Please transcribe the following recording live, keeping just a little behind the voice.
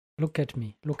Look at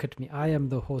me. Look at me. I am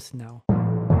the host now.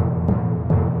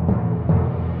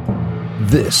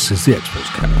 This is the Expos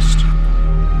Cast.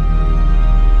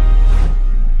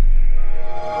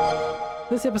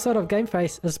 This episode of Game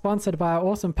Face is sponsored by our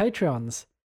awesome Patreons.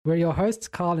 We're your hosts,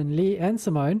 Carl and Lee and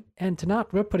Simone, and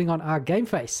tonight we're putting on our Game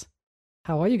Face.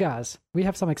 How are you guys? We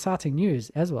have some exciting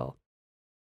news as well.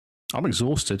 I'm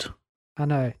exhausted. I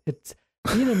know. It's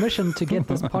been a mission to get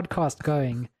this podcast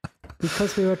going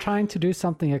because we were trying to do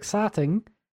something exciting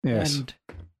and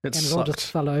it all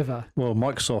just fell over. Well,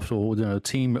 Microsoft, or a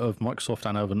team of Microsoft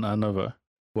and Anova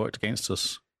worked against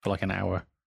us for like an hour.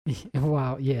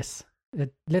 Wow, yes.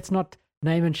 Let's not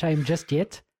name and shame just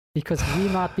yet, because we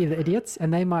might be the idiots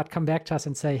and they might come back to us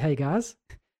and say, hey guys,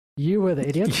 you were the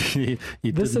idiots. you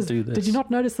didn't do this. Did you not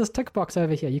notice this tick box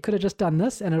over here? You could have just done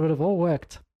this and it would have all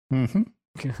worked. Mm-hmm.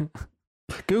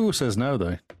 Google says no,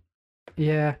 though.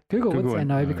 Yeah, Google would say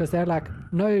no because they're like,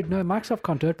 no, Microsoft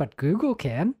can't do it, but Google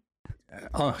can.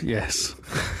 Oh, yes.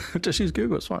 Just use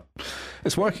Google, it's fine.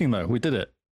 It's working, though. We did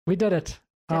it. We did it.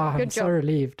 Yeah, I'm so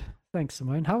relieved. Thanks,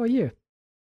 Simone. How are you?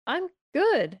 I'm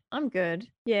good.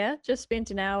 Yeah, just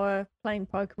spent an hour playing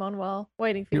Pokemon while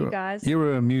waiting for you guys. You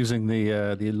were amusing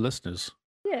the listeners.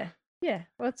 Yeah.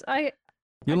 Well,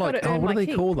 You're like, what do they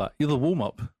keep. call that? You're the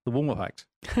warm-up act.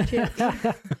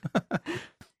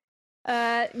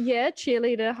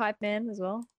 Cheerleader, hype man as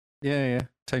well. Yeah.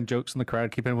 Telling jokes in the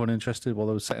crowd, keep everyone interested while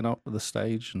they were setting up the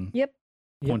stage and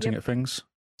pointing at things.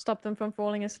 Stop them from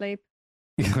falling asleep.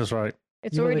 Yeah, that's right.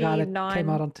 It's you already were the guy 9. That came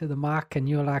out onto the mic and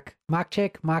you were like, mic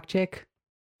check. Mic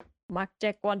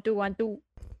check, 1, 2, 1, 2.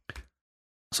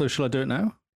 So shall I do it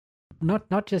now?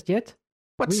 Not just yet.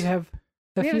 What? We have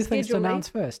a few things to schedule, announce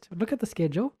first. Look at the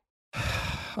schedule.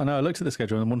 I know, I looked at the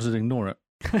schedule and wanted to ignore it.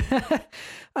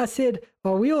 I said,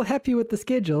 are we all happy with the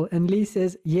schedule? And Lee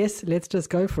says, yes, let's just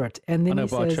go for it. And then I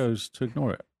chose to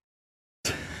ignore it.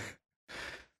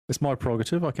 It's my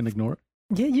prerogative, I can ignore it.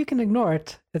 Yeah, you can ignore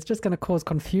it. It's just going to cause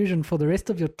confusion for the rest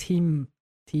of your team.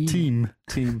 Team.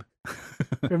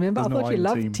 Remember, I thought you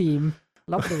loved team.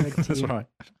 Love the word team. That's right.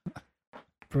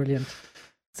 Brilliant.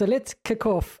 So let's kick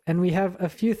off. And we have a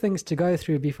few things to go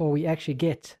through before we actually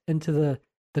get into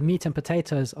the meat and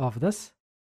potatoes of this,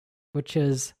 which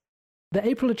is the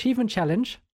April Achievement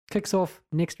Challenge kicks off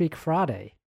next week,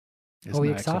 Friday. Are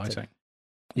we excited? Exciting?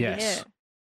 Yes. Yeah.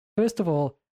 First of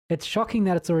all, it's shocking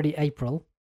that it's already April.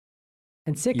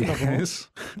 And second of all,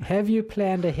 have you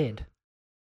planned ahead?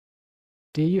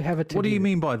 Do you have a to-do? What do you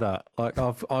mean by that? Like,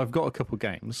 I've got a couple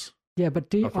games. Yeah,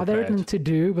 but are they written to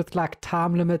do with like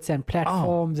time limits and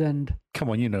platforms and? Come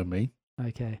on, you know me.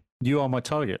 Okay. You are my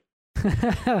target.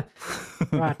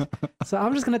 Right. So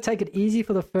I'm just going to take it easy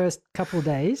for the first couple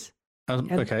days.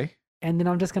 Okay. And then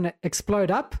I'm just going to explode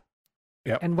up.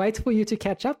 Yep. And wait for you to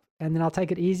catch up. And then I'll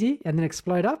take it easy and then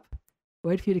explode up.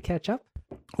 Wait for you to catch up.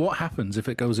 What happens if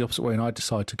it goes the opposite way and I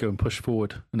decide to go and push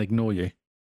forward and ignore you?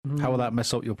 How will that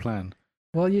mess up your plan?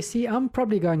 Well, you see, I'm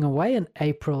probably going away in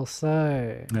April,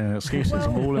 so... Yeah, excuses.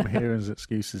 All I'm hearing is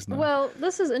excuses now. Well,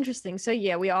 this is interesting. So,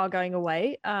 yeah, we are going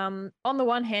away. On the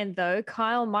one hand, though,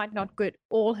 Kyle might not get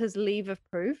all his leave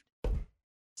approved.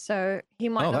 So he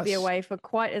might not be away for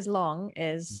quite as long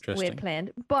as we had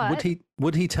planned. But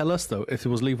would he tell us, though, if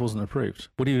his leave wasn't approved?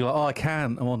 Would he be like, I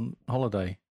can, I'm on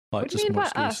holiday? Like, what do you mean by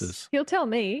us? He'll tell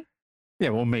me.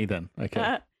 Yeah, well, me then.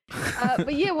 Okay.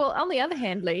 But yeah, well, on the other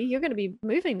hand, Lee, you're going to be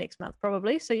moving next month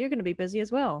probably, so you're going to be busy as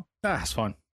well. That's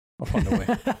fine. I'll find a way.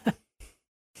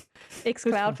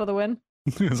 xCloud for the win.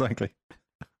 Exactly.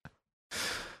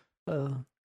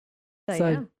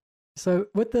 So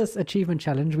with this achievement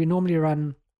challenge, we normally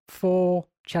run 4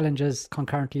 challenges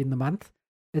concurrently in the month.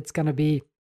 It's going to be,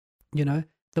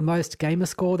 the most gamer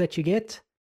score that you get,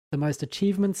 the most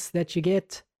achievements that you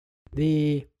get,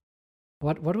 the...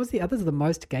 What was the others? The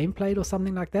most game played or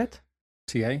something like that?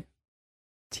 TA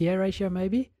ratio,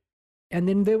 maybe? And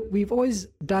then we've always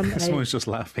done Someone's just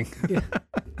laughing. Yeah.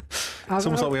 It's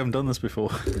almost like we haven't done this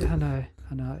before. I know.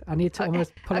 I need to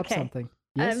almost pull up something.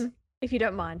 Yes? If you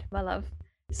don't mind, my love.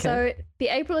 Okay. So the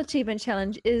April Achievement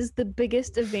Challenge is the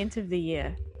biggest event of the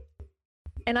year.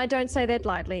 And I don't say that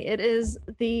lightly. It is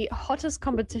the hottest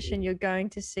competition you're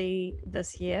going to see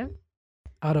this year.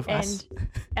 Out of us.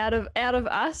 Out of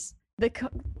us.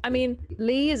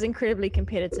 Lee is incredibly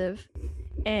competitive,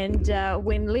 and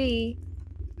when Lee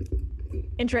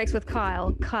interacts with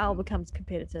Kyle becomes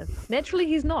competitive. Naturally,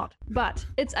 he's not, but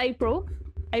it's April.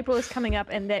 April is coming up,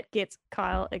 and that gets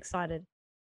Kyle excited.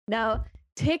 Now,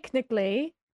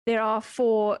 technically, there are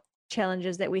 4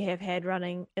 challenges that we have had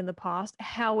running in the past.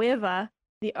 However,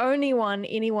 the only one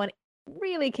anyone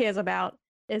really cares about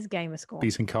is gamer score.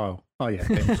 Beating Kyle. Oh, yeah.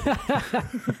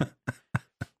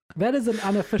 That is an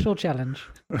unofficial challenge.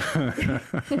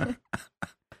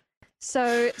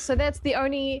 So that's the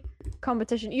only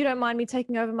competition. You don't mind me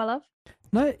taking over, my love?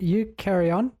 No, you carry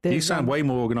on. You sound way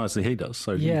more organised than he does,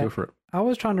 so you Yeah. go for it. I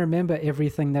was trying to remember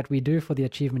everything that we do for the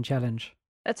achievement challenge.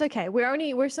 That's okay.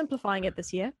 We're simplifying it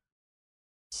this year.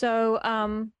 So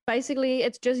basically,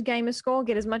 it's just gamer score.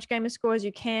 Get as much gamer score as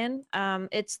you can.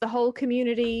 It's the whole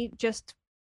community.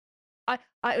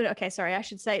 Okay, sorry. I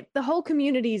should say the whole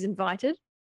community is invited.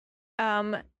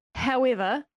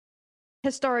 However,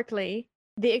 historically,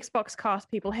 the Xbox cast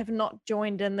people have not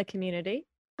joined in the community.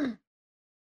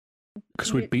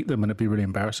 Because we'd beat them and it'd be really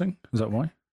embarrassing. Is that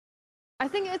why? I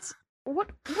think it's what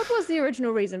was the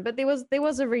original reason? But there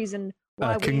was a reason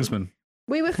why Kingsman.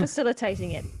 we were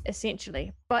facilitating it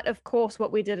essentially. But of course,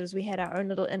 what we did is we had our own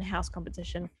little in-house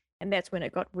competition, and that's when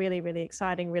it got really, really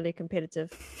exciting, really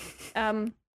competitive.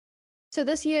 So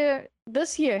this year,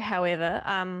 however,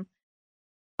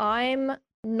 I'm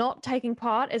not taking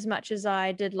part as much as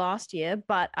I did last year,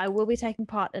 but I will be taking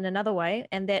part in another way,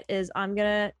 and that is I'm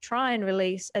going to try and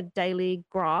release a daily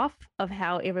graph of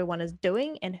how everyone is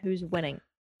doing and who's winning.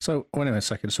 So, wait a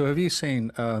second. So, have you seen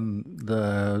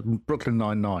the Brooklyn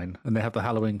Nine-Nine, and they have the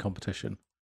Halloween competition?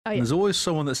 Oh, yeah. And there's always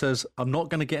someone that says, I'm not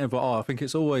going to get involved. Oh, I think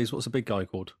it's always, what's the big guy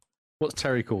called? What's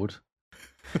Terry called?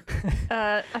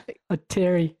 I think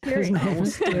Terry. His name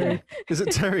is Terry. Is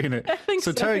it Terry in it? I think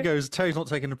so. Terry goes, Terry's not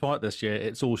taking part this year.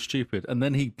 It's all stupid. And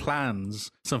then he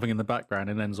plans something in the background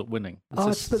and ends up winning.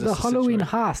 It's the Halloween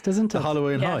heist, isn't it? The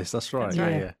Halloween Yeah. heist. That's right. That's Yeah,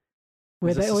 right. yeah. Where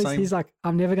Is this they the always, same? he's like,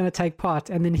 I'm never going to take part.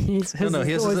 And then he has No,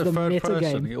 he has always it the in third meta person.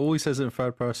 game. He always says it in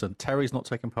third person. Terry's not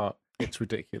taking part. It's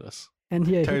ridiculous. And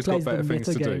yeah, Terry's he got plays better the things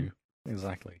meta to game. do.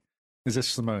 Exactly. Is this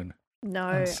Simone?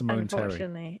 No, Simone Terry.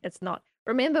 unfortunately, it's not.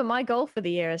 Remember, my goal for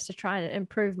the year is to try and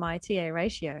improve my TA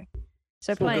ratio.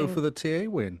 So We'll playing, go for the TA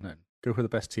win then. Go for the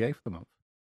best TA for the month.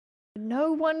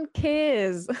 no one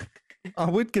cares. I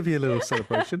would give you a little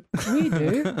celebration. We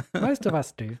do. Most of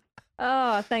us do.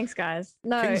 Oh, thanks, guys.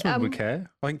 No, Kingsman would care.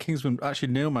 I think Kingsman,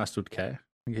 actually, Neil Master would care.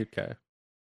 I think he'd care.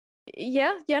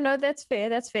 yeah, no, that's fair.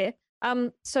 That's fair.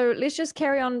 So let's just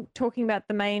carry on talking about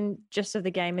the main gist of the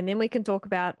game, and then we can talk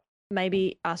about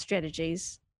maybe our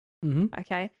strategies. Hmm.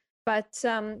 Okay. But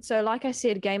so like I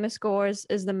said, gamer scores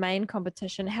is the main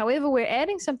competition. However, we're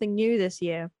adding something new this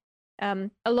year. A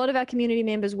lot of our community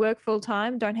members work full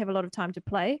time, don't have a lot of time to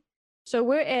play. So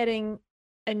we're adding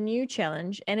a new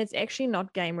challenge, and it's actually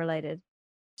not game related.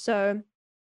 So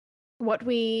what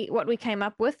we came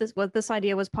up with is what this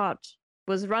idea was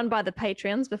run by the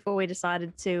patrons before we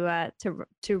decided to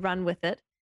run with it.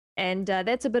 And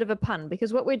that's a bit of a pun,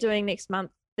 because what we're doing next month,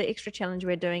 the extra challenge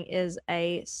we're doing, is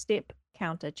a step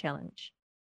counter challenge.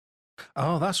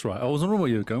 Oh, that's right. I was wondering where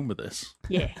you were going with this.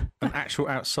 Yeah. An actual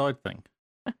outside thing.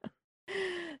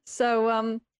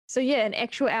 So yeah, an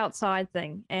actual outside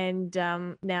thing. And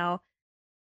now,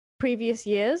 previous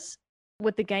years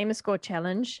with the Gamer Score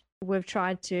challenge, we've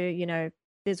tried to,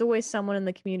 there's always someone in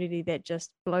the community that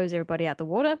just blows everybody out the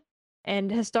water.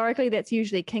 And historically, that's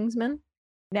usually Kingsman.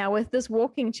 Now, with this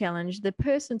walking challenge, the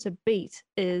person to beat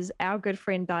is our good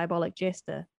friend Diabolic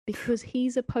Jester, because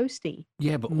he's a postie.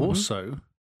 Yeah, but also,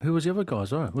 who was the other guy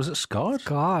as well? Was it Scarred?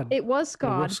 God. It was It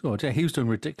Scarred. was Scarred. Yeah, he was doing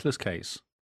ridiculous case.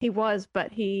 He was,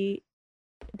 but he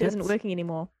isn't That's- working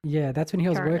anymore. Yeah, that's when he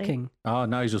was Currently. working. Oh,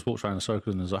 now he just walks around in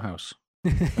circles in his house.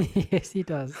 Yes, he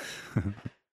does.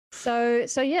 So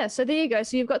there you go.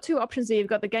 So you've got two options there. You've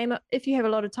got the gamer. If you have a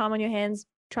lot of time on your hands,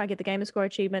 try and get the Gamer Score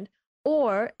achievement.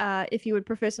 Or if you would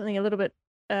prefer something a little bit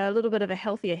of a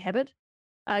healthier habit,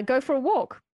 go for a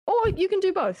walk. Or you can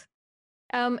do both.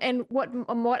 And what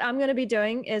I'm going to be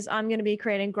doing is I'm going to be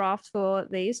creating graphs for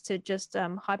these to just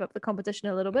hype up the competition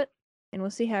a little bit, and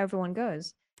we'll see how everyone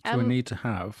goes. So we need to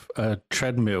have a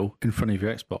treadmill in front of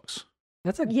your Xbox.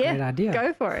 That's a Yeah, great idea.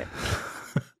 Go for it.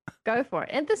 Go for it.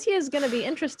 And this year is going to be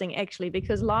interesting, actually,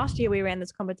 because last year we ran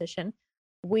this competition.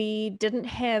 We didn't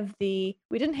have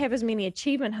as many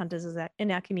achievement hunters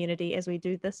in our community as we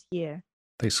do this year.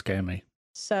 They scare me.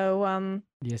 So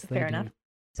Yes, they fair do. enough.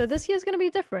 So this year's going to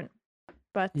be different.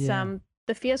 But Yeah.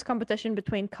 the fierce competition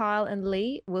between Kyle and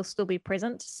Lee will still be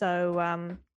present.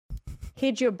 So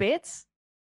hedge your bets.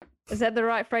 Is that the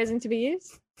right phrasing to be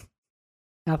used?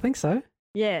 I think so.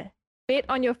 Yeah. Bet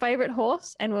on your favorite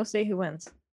horse, and we'll see who wins.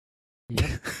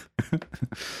 Yep.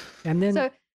 And then, So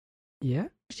yeah.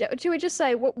 should we just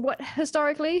say what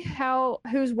historically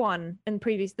who's won in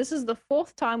previous? This is the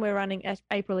fourth time we're running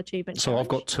April Achievement So I've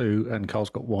got Challenge. 2 and Carl's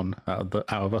got 1 out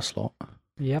of us lot.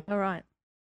 Yep. All right.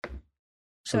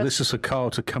 So So- this is for Carl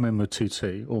to come in with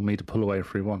 2-2 or me to pull away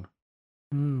 3-1.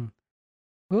 Mm.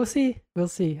 We'll see. We'll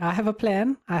see. I have a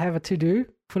plan. I have a to-do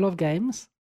full of games.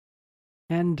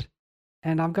 and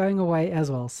I'm going away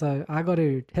as well. So I got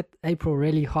to hit April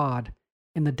really hard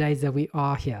in the days that we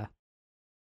are here.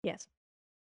 Yes.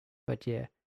 But yeah.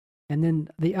 And then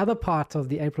the other part of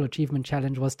the April Achievement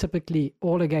Challenge was typically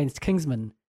all against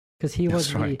Kingsman, because he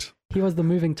was the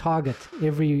moving target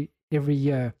every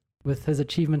year with his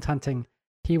achievement hunting.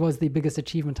 He was the biggest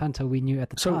achievement hunter we knew at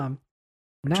the time.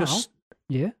 Now,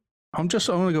 yeah. I'm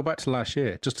going to go back to last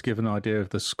year just to give an idea of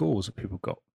the scores that people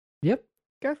got. Yep.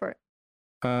 Go for it.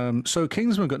 So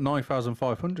Kingsman got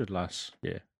 9,500 last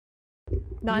year.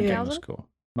 9,000? Score.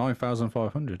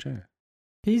 9,500, yeah.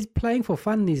 He's playing for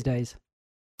fun these days.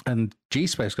 And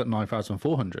G-Space got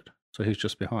 9,400, so he's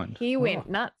just behind. He went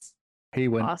nuts. He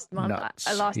went last month,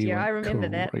 nuts. Last year, I remember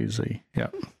that. Crazy, yeah.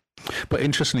 But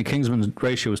interestingly, Kingsman's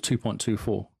ratio was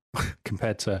 2.24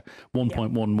 compared to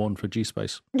 1.11 for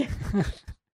G-Space.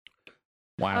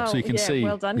 Wow, so you can see.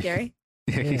 Well done, Gary.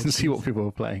 You can see what people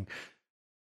were playing.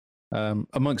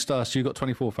 Amongst us, you got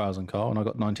 24,000, Carl, and I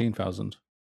got 19,000.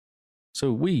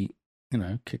 So we,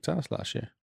 kicked ass last year.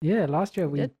 Yeah, last year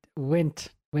we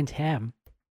went ham.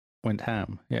 Went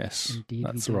ham, yes. Indeed,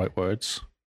 that's the right words.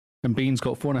 And Beans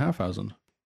got 4,500.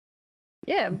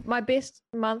 Yeah, my best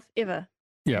month ever.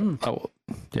 Yeah,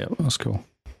 yeah, that's cool.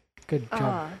 Good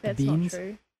job. That's Beans. not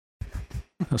true.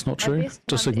 That's not true.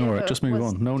 Just ignore it. Just move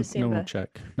on. No one will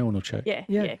check. No one will check. Yeah.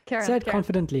 Say it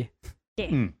confidently.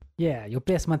 Yeah. Yeah, your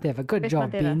best month ever. Good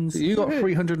job, Beans. You got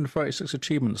 336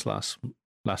 achievements last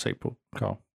April,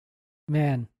 Carl.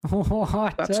 Man,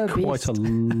 that's quite a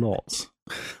lot.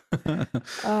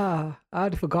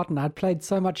 I'd forgotten. I'd played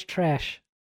so much trash.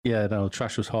 Yeah, no,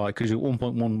 trash was high because you're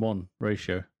 1.11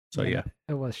 ratio. So yeah,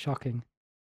 it was shocking.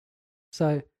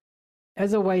 So,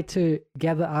 as a way to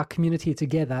gather our community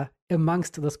together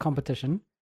amongst this competition,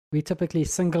 we typically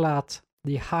single out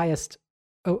the highest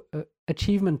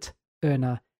achievement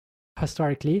earner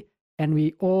historically, and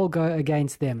we all go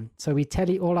against them. So we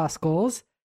tally all our scores,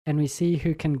 and we see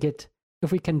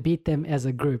if we can beat them as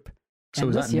a group. So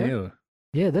is that Neo?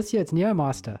 Yeah, this year it's Neo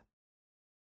Master.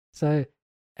 So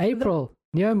April,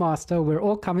 Neo Master, we're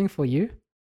all coming for you,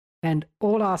 and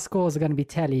all our scores are going to be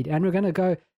tallied, and we're going to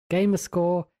go gamer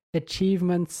score,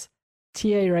 achievements,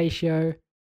 TA ratio,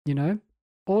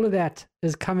 all of that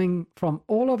is coming from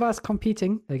all of us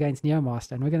competing against Neo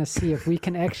Master, and we're going to see if we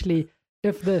can actually,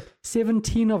 if the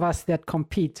 17 of us that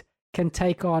compete can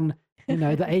take on the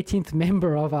 18th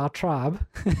member of our tribe.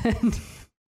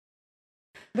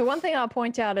 The one thing I'll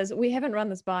point out is we haven't run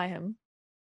this by him.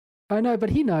 Oh no, but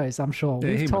he knows, I'm sure. Yeah,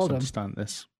 We've told him. Understand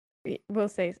this. We'll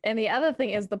see. And the other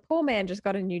thing is the poor man just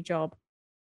got a new job.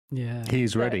 Yeah.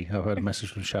 He's ready. I heard a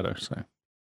message from Shadow, so.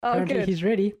 Apparently good. He's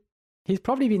ready. He's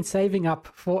probably been saving up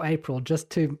for April just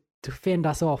to fend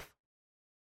us off.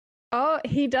 Oh,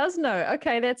 he does know.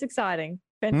 Okay, that's exciting.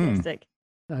 Fantastic.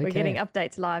 Okay. We're getting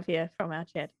updates live here from our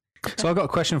chat. So I've got a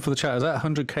question for the chat. Is that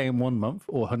 100k in 1 month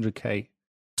or 100k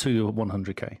to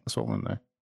 100k? That's what I want to know.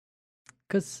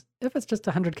 Because if it's just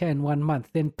 100k in 1 month,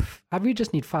 then we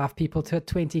just need 5 people to hit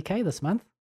 20k this month.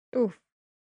 Oof.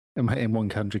 I'm hitting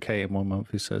 100k in 1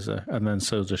 month, he says, and then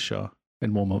so does Shah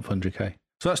in 1 month, 100k.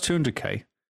 So that's 200k.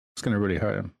 It's going to really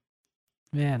hurt him.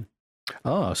 Man.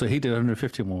 Oh, so he did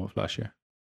 150 in 1 month last year.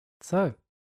 So,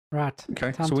 right.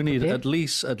 Okay, so we need at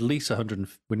least 100.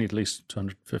 We need at least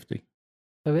 250.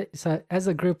 So as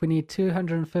a group, we need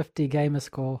 250 gamer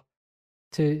score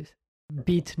to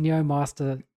beat Neo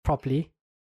Master properly.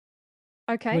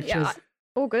 Okay,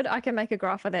 all good. I can make a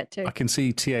graph of that too. I can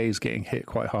see TA is getting hit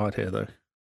quite hard here, though.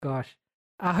 Gosh.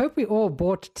 I hope we all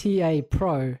bought TA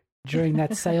Pro during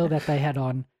that sale that they had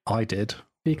on. I did.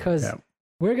 Because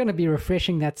we're going to be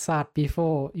refreshing that site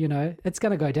before, it's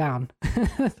going to go down.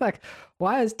 It's like,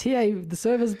 why is the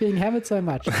servers being hammered so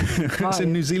much? It's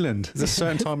in New Zealand. There's a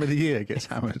certain time of the year it gets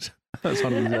hammered. That's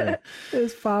what I'm saying.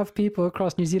 There's 5 people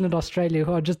across New Zealand, Australia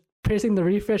who are just pressing the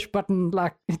refresh button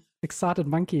like excited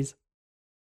monkeys.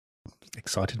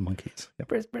 Excited monkeys. Yep.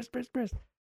 Press.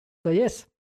 So yes,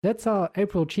 that's our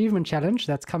April Achievement Challenge.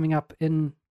 That's coming up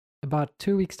in about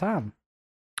 2 weeks' time.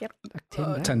 Yep.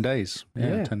 Like 10 days.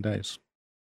 Yeah, 10 days.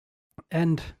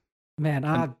 And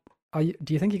man,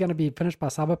 do you think you're going to be finished by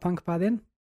Cyberpunk by then?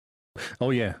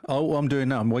 Oh yeah. Oh, I'm doing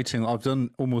now. I'm waiting. I've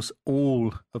done almost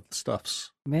all of the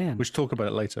stuffs. Man, we should talk about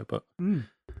it later. But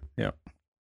yeah.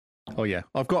 Oh yeah.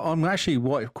 I'm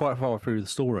actually quite far through the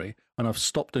story, and I've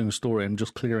stopped doing the story and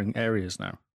just clearing areas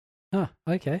now. Oh,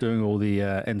 okay. Doing all the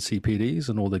NCPDs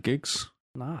and all the gigs.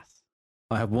 Nice.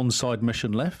 I have one side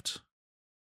mission left,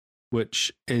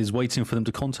 which is waiting for them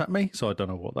to contact me. So I don't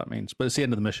know what that means, but it's the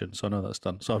end of the mission, so I know that's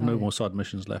done. So I have no more side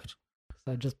missions left.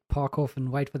 So just park off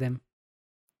and wait for them.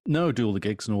 No, do all the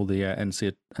gigs and all the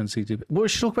NCT. Well, we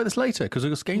should talk about this later because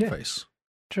we've got Game Face.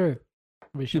 True.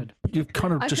 We should. You've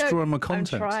kind of destroyed my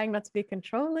content. I'm trying not to be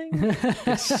controlling.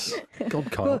 Yes. God,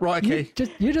 Kyle. Well, Right, okay.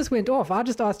 You just went off. I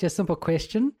just asked you a simple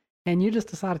question, and you just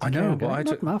decided to carry on going.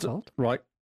 Not my fault. Right.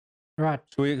 Right.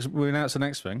 So we announce the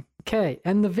next thing. Okay,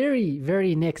 and the very,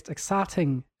 very next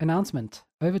exciting announcement.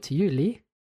 Over to you, Lee.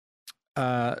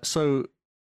 So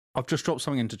I've just dropped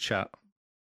something into chat.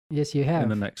 Yes, you have. In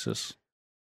the Nexus.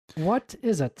 What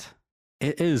is it?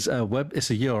 It is a it's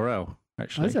a URL,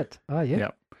 actually. Oh, is it? Oh, yeah.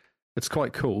 Yeah. It's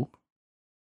quite cool.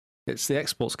 It's the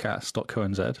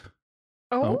exportscast.co.nz.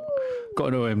 Oh.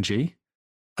 Got an OMG.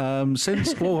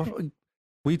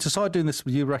 We decided doing this,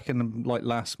 you reckon, like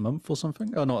last month or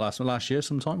something? Oh, not last year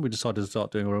sometime. We decided to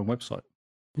start doing our own website.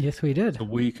 Yes, we did. So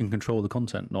we can control the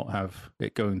content, not have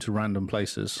it going to random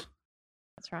places.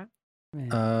 That's right.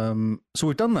 Yeah. So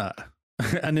we've done that.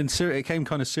 And it came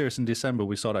kind of serious in December.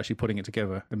 We started actually putting it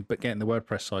together and getting the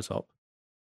WordPress site up.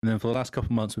 And then for the last couple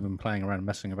of months, we've been playing around and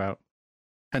messing about.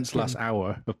 Hence the last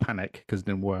hour of panic because it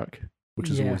didn't work, which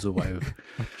is always a way of...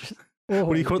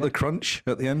 What do you call it? The crunch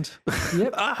at the end?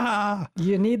 Yep.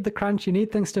 You need the crunch. You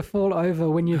need things to fall over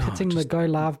when you're hitting the go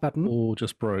live button. All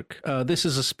just broke. This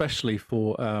is especially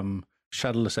for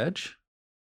Shadowless Edge,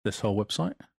 this whole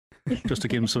website, just to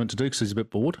give him something to do because he's a bit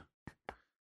bored.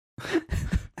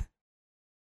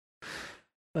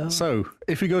 So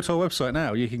if you go to our website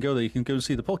now, you can go there. You can go and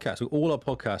see the podcast. All our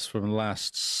podcasts from the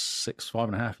last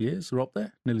 5.5 years are up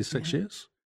there, nearly 6 years.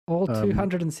 All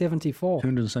 274.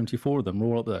 274 of them are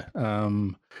all up there.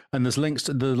 And there's links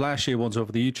to the last year ones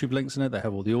over the YouTube links in it. They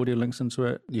have all the audio links into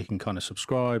it. You can kind of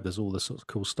subscribe. There's all this sort of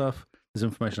cool stuff. There's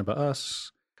information about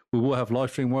us. We will have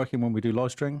live stream working when we do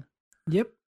live stream. Yep.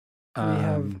 We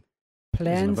have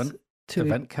plans to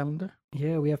event calendar.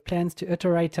 Yeah, we have plans to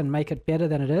iterate and make it better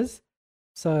than it is.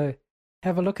 So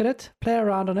have a look at it, play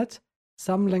around on it.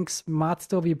 Some links might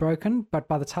still be broken, but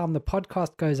by the time the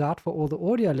podcast goes out for all the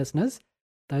audio listeners,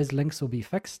 those links will be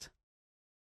fixed.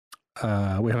 We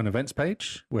have an events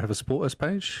page. We have a support us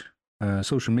page,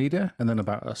 social media, and then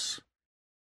about us.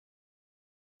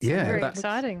 Very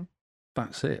exciting.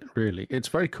 That's it, really. It's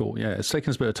very cool. Yeah, it's taken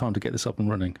us a bit of time to get this up and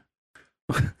running.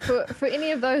 For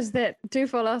any of those that do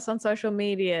follow us on social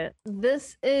media,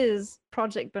 this is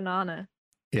Project Banana.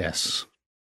 Yes.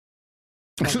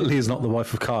 Lee is not the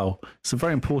wife of Kyle. It's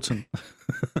very important.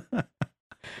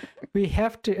 We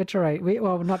have to iterate.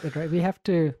 Not iterate. We have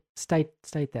to state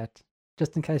that,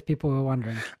 just in case people were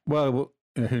wondering. Well,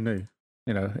 who knew?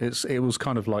 It was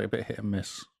kind of like a bit hit and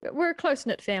miss. We're a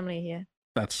close-knit family here.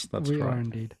 That's we right. are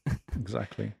indeed.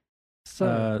 Exactly.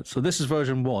 So this is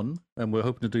version 1, and we're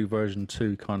hoping to do version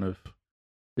 2 kind of...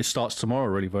 It starts tomorrow,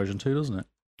 really, version 2, doesn't it?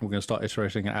 We're going to start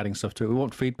iterating and adding stuff to it. We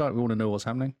want feedback. We want to know what's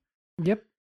happening. Yep.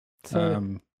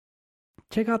 So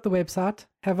check out the website.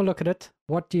 Have a look at it.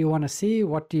 What do you want to see?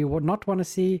 What do you not want to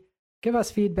see? Give us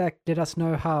feedback. Let us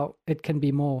know how it can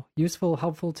be more useful,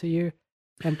 helpful to you.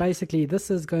 And basically,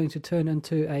 this is going to turn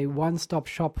into a one-stop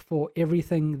shop for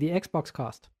everything the Xbox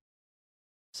Cast.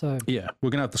 So yeah,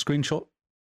 we're going to have the screenshot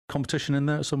competition in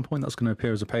there at some point. That's going to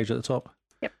appear as a page at the top.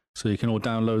 Yep. So you can all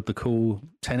download the cool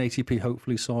 1080p,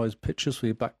 hopefully sized pictures for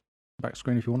your back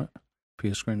screen if you want it, for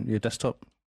your desktop.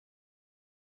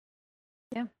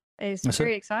 Yeah, it's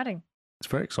very exciting. It's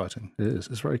very exciting. It is.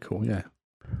 It's very cool. Yeah.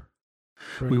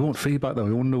 Brilliant. We want feedback though.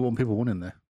 We want to know what people want in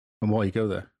there and why you go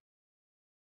there.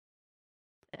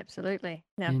 Absolutely.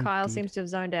 Now Kyle seems to have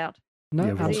zoned out. No,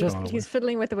 yeah, he's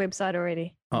fiddling with the website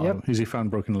already. Yep. Has he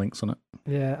found broken links on it?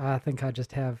 Yeah, I think I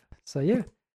just have. So yeah.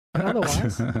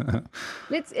 Otherwise,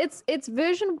 it's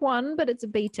version 1, but it's a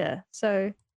beta.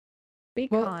 So be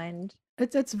kind.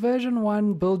 It's version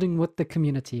 1 building with the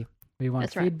community. We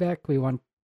want feedback. Right.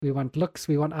 We want looks.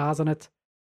 We want eyes on it.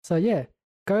 So yeah,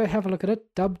 go have a look at it.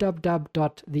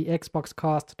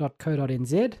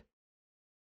 www.thexboxcast.co.nz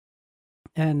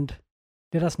and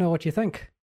let us know what you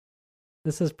think.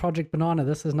 This is Project Banana.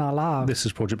 This is now live. This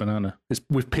is Project Banana.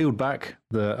 We've peeled back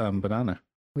the banana.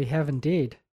 We have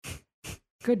indeed.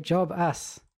 Good job,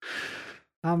 us.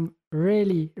 I'm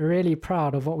really, really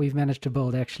proud of what we've managed to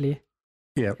build, actually.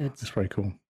 Yeah, it's very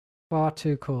cool. Far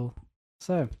too cool.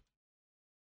 So,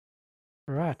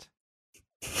 right.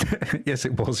 Yes,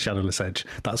 it was Shadowless Edge.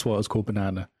 That's why it was called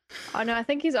Banana. Oh, no, I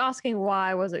think he's asking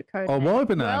why was it code. Oh, why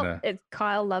banana? Well,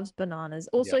 Kyle loves bananas.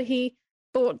 Also, he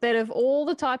thought that of all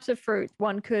the types of fruit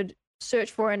one could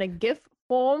search for in a GIF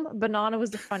form, banana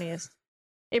was the funniest.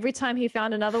 Every time he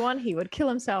found another one, he would kill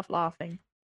himself laughing.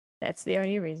 That's the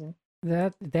only reason.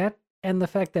 That and the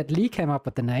fact that Lee came up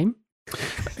with the name,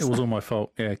 It was all my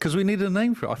fault. Yeah, because we needed a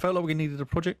name for it. I felt like we needed a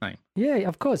project name. Yeah,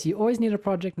 of course. You always need a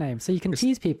project name. So you can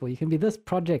tease people. You can be this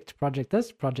project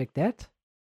this, project that.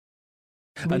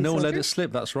 And no one let it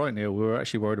slip. That's right, Neil. We were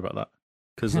actually worried about that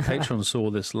because the Patreon saw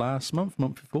this last month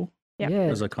before, Yep. Yeah,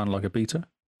 as a kind of like a beta.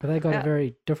 but they got a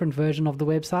very different version of the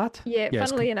website. Yeah, Yes,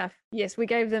 funnily enough, yes, we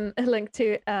gave them a link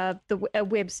to a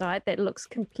website that looks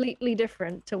completely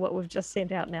different to what we've just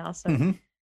sent out now. So, Mhm.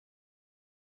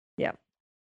 yeah.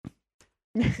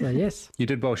 So yes, You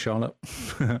did well, Charlotte.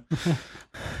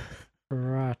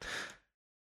 right.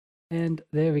 And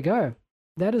there we go.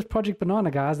 That is Project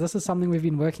Banana, guys. This is something we've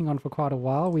been working on for quite a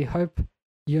while. We hope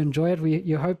you enjoy it.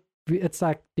 You hope it's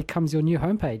like becomes your new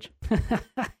homepage.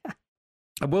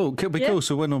 Well, it could be Yeah. cool.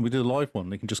 So when we do the live one,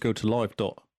 they can just go to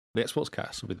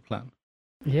live.theXportscast will be the plan.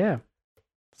 Yeah.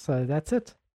 So that's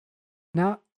it.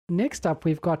 Now, next up,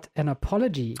 we've got an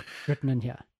apology written in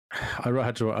here. I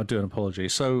had to do an apology.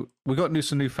 So we got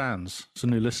some new fans, some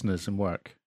new listeners in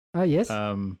work. Oh, yes.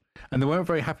 And they weren't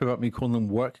very happy about me calling them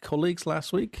work colleagues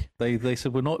last week. They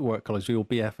said we're not work colleagues, we're all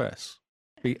BFFs.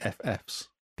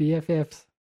 BFFs.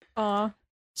 Aw.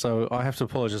 So I have to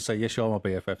apologise and say, yes, you are my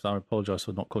BFF. I apologise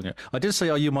for not calling it. I did say,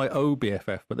 are you my O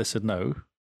BFF? But they said, no,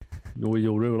 you're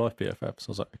your real life BFF. So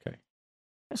I was like, okay.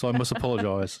 So I must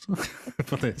apologise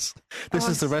for this. This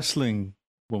is the wrestling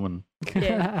woman,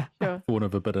 Yeah, sure. for want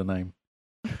of a better name.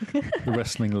 The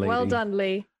wrestling lady. Well done,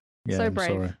 Lee. Yeah, So I'm brave.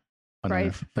 sorry. I know.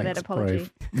 Brave for that Thanks, apology.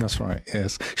 brave. That's right,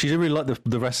 yes. She did really like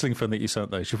the wrestling film that you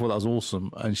sent, though. She thought that was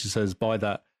awesome. And she says, buy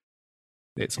that.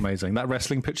 It's amazing. That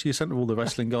wrestling picture you sent of all the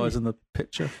wrestling guys in the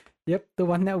picture. Yep, the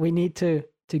one that we need to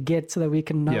get so that we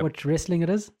can know Yep. which wrestling it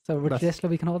is. So which wrestler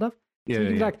we can hold up. Yeah, So you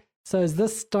can be yeah. like, so is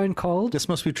this Stone Cold? This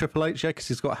must be Triple H, yeah, because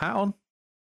he's got a hat on.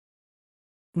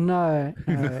 No.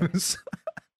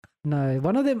 No.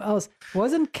 One of them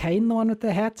wasn't Kane the one with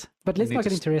the hat? But let's not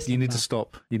get into wrestling. You need now. to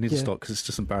stop. You need to Yeah. stop because it's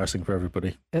just embarrassing for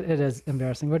everybody. It is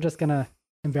embarrassing. We're just going to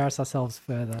embarrass ourselves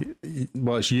further.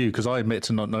 Well, it's you because I admit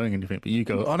to not knowing anything, but you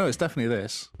go, oh no, it's definitely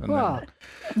this. And Well,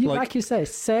 then, like you say,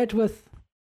 say it with.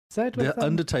 the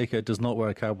Undertaker does not wear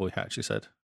a cowboy hat, she said,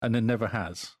 and it never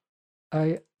has.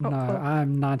 No,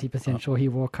 I'm 90% sure he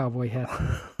wore a cowboy hat.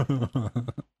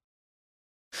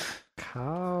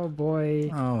 Cowboy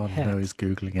Oh hat. no, he's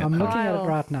googling it. I'm looking at it Kyle.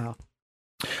 right now.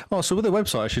 Oh, so with the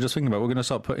website, I should just think about. We're going to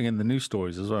start putting in the news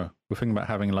stories as well. We're thinking about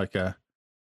having like a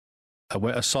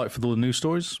site for all the news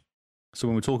stories. So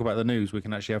when we talk about the news, we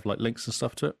can actually have like links and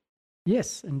stuff to it.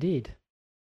 Yes, indeed.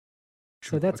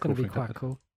 So that's going to be quite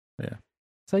cool. Yeah.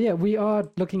 So yeah, we are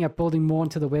looking at building more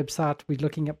into the website. We're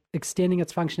looking at extending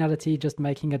its functionality, just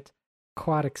making it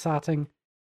quite exciting.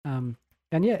 And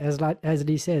yeah, as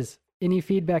Lee says, any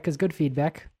feedback is good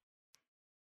feedback.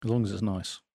 As long as it's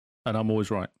nice, and I'm always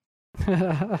right.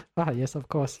 Yes, of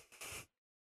course.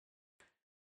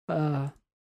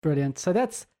 Brilliant. So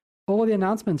that's all the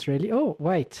announcements, really. Oh,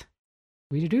 wait.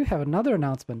 We do have another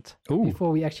announcement Ooh.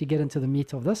 before we actually get into the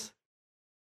meat of this.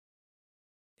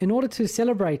 In order to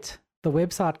celebrate the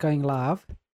website going live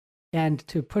and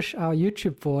to push our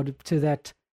YouTube forward to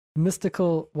that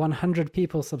mystical 100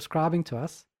 people subscribing to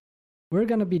us, we're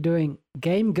going to be doing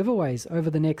game giveaways over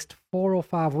the next 4 or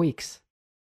 5 weeks.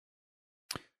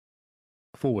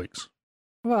 4 weeks.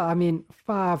 Well, I mean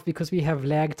 5 because we have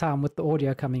lag time with the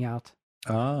audio coming out.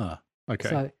 Ah, okay.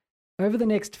 So over the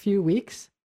next few weeks,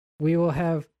 we will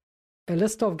have a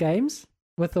list of games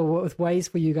with ways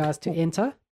for you guys to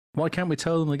enter. Why can't we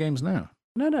tell them the games now?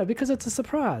 No, because it's a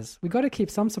surprise. We got to keep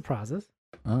some surprises.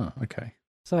 Ah, okay.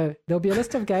 So there'll be a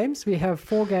list of games. We have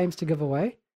 4 games to give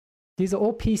away. These are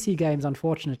all PC games,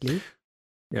 unfortunately.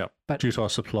 Yeah, But- due to our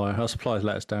suppliers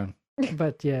let us down.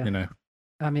 But yeah, You know.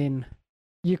 I mean,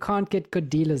 you can't get good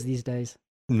dealers these days.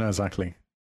 No, exactly.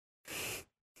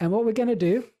 And what we're going to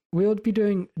do, we'll be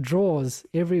doing draws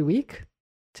every week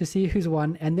to see who's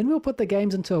won. And then we'll put the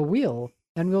games into a wheel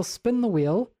and we'll spin the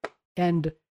wheel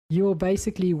and you will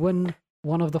basically win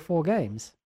one of the 4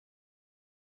 games.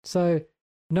 So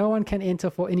no one can enter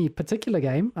for any particular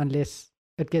game unless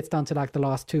it gets down to like the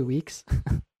last 2 weeks.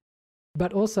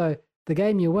 But also the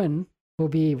game you win will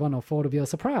be 1 or 4 to be a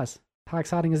surprise. How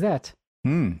exciting is that?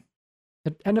 Hmm.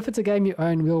 And if it's a game you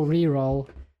own, we'll re-roll.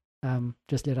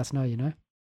 Just let us know, you know.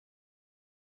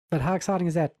 But how exciting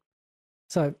is that?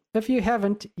 So if you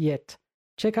haven't yet,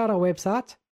 check out our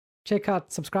website,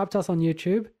 subscribe to us on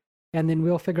YouTube, and then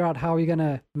we'll figure out how we're going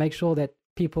to make sure that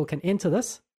people can enter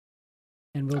this.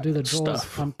 And we'll do the draws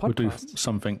Stuff. on We'll do podcasts.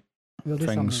 something. We'll do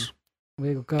Things. something.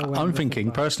 We'll go away I'm with thinking,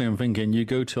 the- personally, I'm thinking you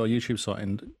go to our YouTube site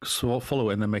and follow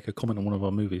it and then make a comment on one of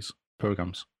our movies,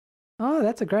 programs. Oh,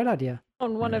 that's a great idea.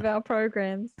 on one of our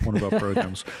programs. One of our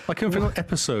programs. I couldn't think of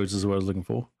episodes as well as looking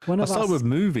for. I started with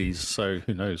movies, so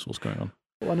who knows what's going on.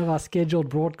 One of our scheduled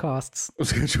broadcasts.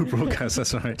 Scheduled broadcast,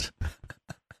 that's right.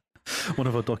 One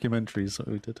of our documentaries that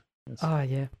we did. Yes. Oh,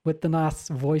 yeah, with the nice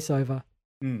voiceover.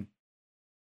 Mm.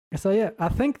 So, yeah, I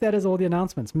think that is all the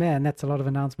announcements. Man, that's a lot of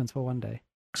announcements for one day.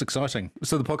 It's exciting.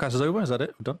 So the podcast is over? Is that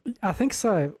it? We're done? I think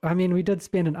so. I mean, we did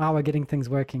spend an hour getting things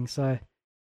working, so...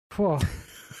 Whew.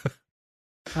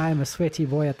 I am a sweaty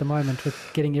boy at the moment with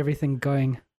getting everything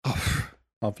going.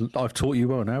 I've taught you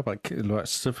well now about like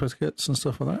certificates and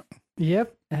stuff like that.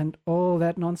 Yep, and all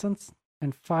that nonsense,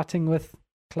 and fighting with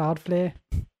Cloudflare.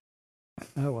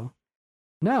 Oh well.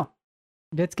 Now,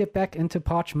 let's get back into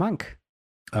Parch Monk.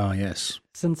 Oh, yes.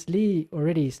 Since Lee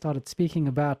already started speaking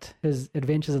about his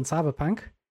adventures in Cyberpunk,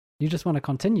 you just want to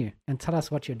continue and tell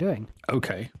us what you're doing.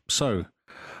 Okay, so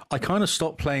I kind of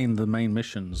stopped playing the main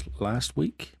missions last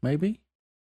week, maybe.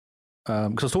 Because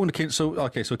I was talking to King.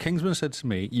 So Kingsman said to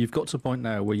me, "You've got to a point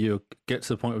now where you get to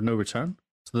the point of no return."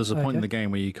 So there's a point in the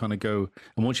game where you kind of go,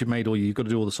 and once you've made you've got to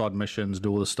do all the side missions, do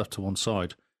all the stuff to one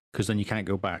side, because then you can't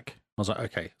go back. I was like,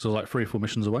 okay, so like 3 or 4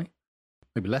 missions away,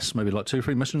 maybe less, maybe like 2 or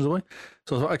 3 missions away.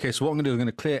 So I was like, okay, so what I'm going to do is I'm going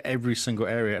to clear every single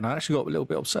area, and I actually got a little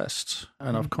bit obsessed,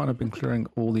 and I've kind of been clearing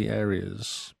all the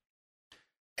areas.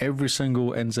 Every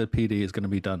single NZPD is going to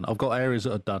be done. I've got areas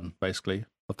that are done, basically.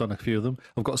 I've done a few of them.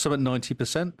 I've got some at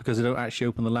 90% because they don't actually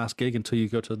open the last gig until you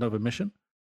go to another mission.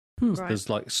 Right. There's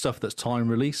like stuff that's time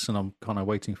release, and I'm kind of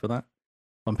waiting for that.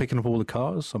 I'm picking up all the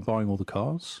cars. I'm buying all the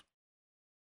cars.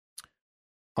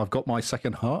 I've got my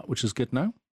second heart, which is good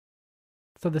now.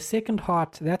 So the second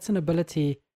heart, that's an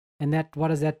ability, and what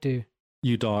does that do?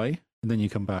 You die, and then you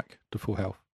come back to full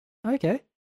health. Okay.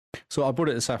 So I bought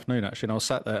it this afternoon, actually, and I was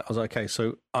sat there. I was like, okay,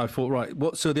 so I thought, right,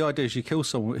 so the idea is you kill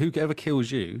someone, whoever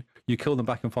kills you, you kill them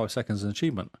back in 5 seconds as an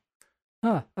achievement.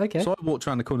 Ah, okay. So I walked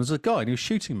around the corner, there's a guy, and he was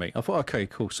shooting me. I thought, okay,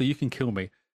 cool, so you can kill me.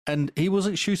 And he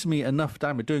wasn't shooting me enough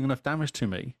damage, doing enough damage to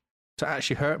me to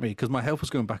actually hurt me, because my health was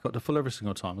going back up to full every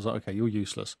single time. I was like, okay, you're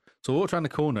useless. So I walked around the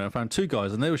corner and found 2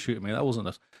 guys, and they were shooting me. That wasn't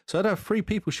enough. So I'd have 3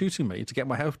 people shooting me to get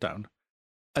my health down.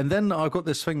 And then I've got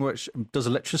this thing which does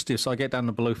electricity. So I get down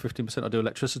to below 15%. I do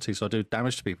electricity. So I do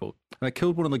damage to people. And I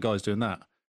killed one of the guys doing that. I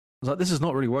was like, this is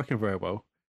not really working very well.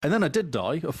 And then I did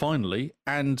die, finally.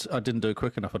 And I didn't do it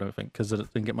quick enough, I don't think, because I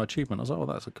didn't get my achievement. I was like, oh,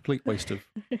 that's a complete waste of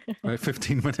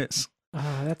 15 minutes.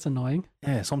 Ah, that's annoying.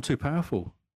 Yes, I'm too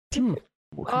powerful.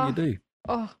 What can you do?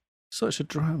 Oh, Such a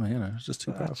drama, it's just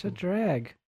too powerful. Such a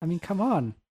drag. I mean, come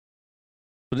on.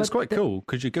 But it's quite cool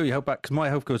because you go your health back, because my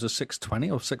health goes to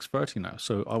 620 or 630 now.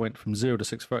 So I went from 0 to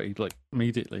 630 like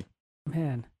immediately.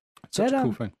 Man. It's such a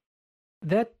cool thing.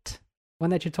 That one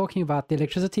that you're talking about, the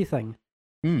electricity thing,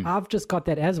 I've just got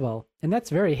that as well. And that's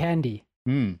very handy.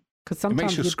 Because sometimes it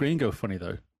makes your screen go funny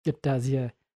though. It does,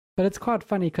 yeah. But it's quite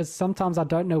funny because sometimes I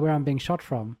don't know where I'm being shot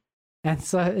from. And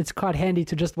so it's quite handy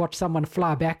to just watch someone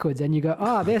fly backwards and you go,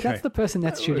 that's the person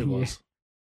that's shooting you.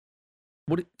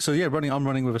 I'm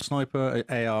running with a sniper,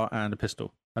 an AR, and a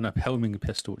pistol, and a helming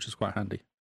pistol, which is quite handy.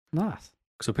 Nice.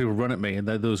 So people run at me, and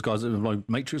they're those guys that are like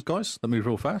Matrix guys that move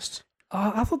real fast.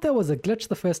 Oh, I thought that was a glitch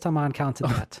the first time I encountered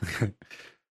that.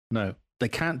 No, they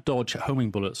can't dodge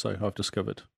homing bullets, though, I've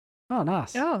discovered. Oh,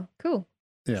 nice. Oh, cool.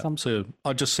 Yeah, so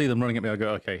I just see them running at me, I go,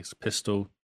 okay, it's a pistol,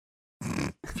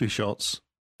 a few shots,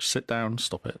 sit down,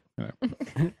 stop it.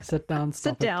 Sit down,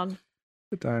 stop Sit down.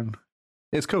 Sit down.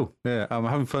 It's cool. Yeah, I'm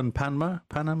having fun. Panma,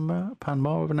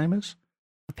 whatever her name is.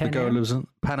 The girl who lives in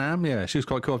Panam. Yeah, she's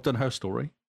quite cool. I've done her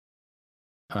story.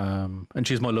 And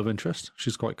she's my love interest.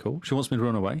 She's quite cool. She wants me to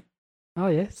run away. Oh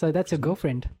yeah, so that's your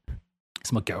girlfriend.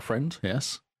 It's my girlfriend.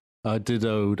 Yes. I did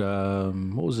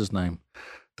what was his name?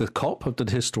 The cop. I've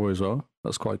did his story as well.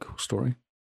 That's quite a cool story.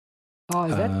 Oh,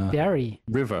 is that Barry?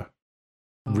 River.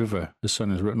 River. His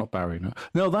son is not Barry.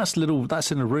 No, that's little.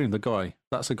 That's in the room. The guy.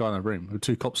 That's the guy in the room. The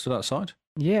 2 cops to that side.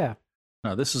 Yeah.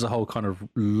 No, this is a whole kind of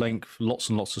length, lots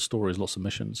and lots of stories, lots of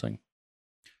missions thing.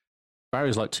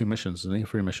 Barry's like 2 missions, isn't he?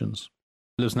 3 missions.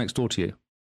 Lives next door to you.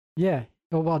 Yeah.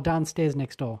 Well, downstairs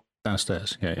next door.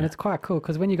 Downstairs, yeah. And it's quite cool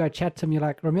because when you go chat to him, you're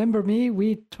like, remember me?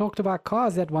 We talked about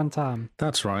cars at one time.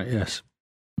 That's right, yes.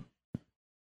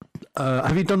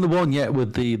 Have you done the one yet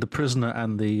with the prisoner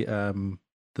and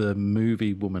the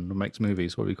movie woman who makes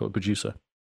movies? What do we call it? Producer?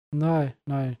 No,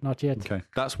 not yet. Okay,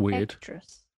 that's weird.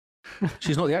 Actress.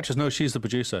 She's not the actress. No, she's the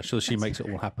producer. So she makes it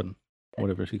all happen,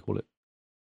 whatever you call it.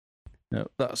 Yeah,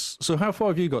 that's so. How far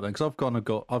have you got then? Because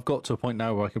I've got to a point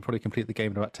now where I can probably complete the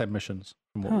game in about 10 missions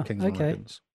from what Kingsman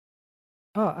reckons.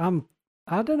 Oh,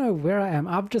 I don't know where I am.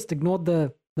 I've just ignored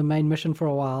the main mission for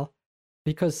a while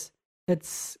because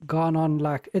it's gone on.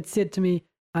 Like it said to me,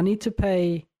 I need to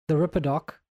pay the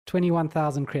Ripperdoc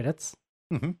 21,000 credits.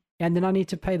 Mm-hmm. And then I need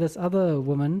to pay this other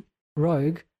woman,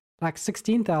 Rogue, like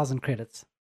 16,000 credits.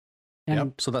 And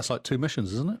Yep. So that's like 2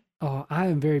 missions, isn't it? oh, I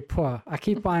am very poor. I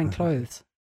keep buying clothes.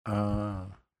 I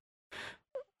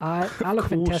look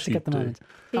fantastic at the moment.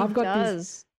 He I've got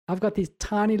does. I've got these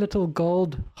tiny little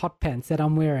gold hot pants that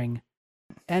I'm wearing,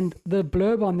 and the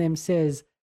blurb on them says,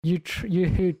 "You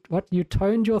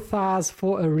toned your thighs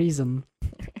for a reason."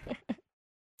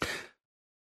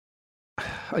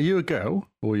 Are you a girl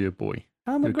or are you a boy?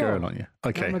 I'm a You're girl. a girl, aren't you?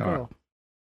 Okay, I'm a all girl. right.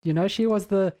 You know, she was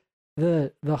the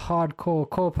hardcore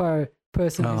corpo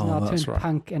person who's Oh, now that's turned right.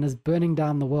 punk and is burning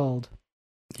down the world.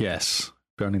 Yes,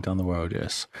 burning down the world.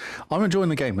 Yes, I'm enjoying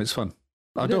the game. It's fun.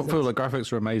 I don't feel like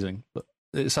graphics are amazing, but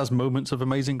it has moments of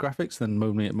amazing graphics. Then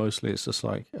mostly it's just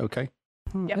like okay.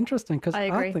 Yep. Interesting, because I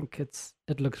agree. I think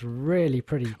it looks really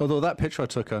pretty. Although that picture I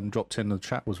took and dropped in the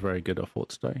chat was very good, I thought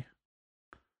today.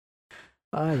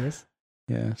 Ah, yes.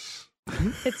 Yes.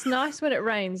 It's nice when it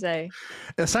rains, eh?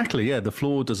 Exactly, yeah. The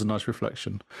floor does a nice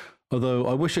reflection. Although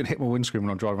I wish it hit my windscreen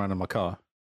when I drive around in my car.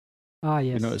 Ah,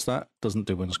 yes. You notice that? Doesn't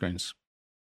do windscreens.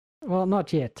 Well,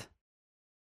 not yet.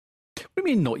 What do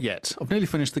you mean not yet? I've nearly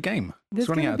finished the game. There's It's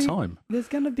running gonna out of be- time. There's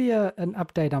going to be an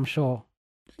update, I'm sure.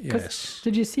 Yes.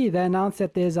 Did you see they announced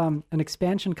that there's an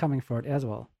expansion coming for it as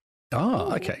well?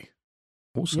 Ah, okay.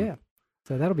 Awesome. Yeah.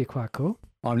 So that'll be quite cool.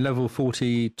 I'm level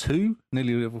 42,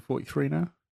 nearly level 43 now.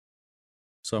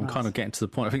 So I'm kind Nice. of getting to the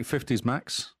point. I think 50 is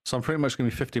max. So I'm pretty much going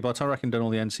to be 50. By the time I reckon done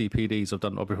all the NCPDs,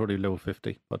 I'll be already level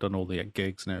 50. I've done all the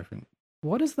gigs and everything.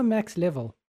 What is the max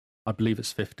level? I believe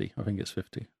it's 50. I think it's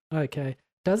 50. Okay.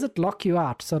 Does it lock you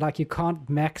out so like you can't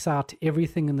max out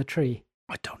everything in the tree?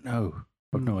 I don't know.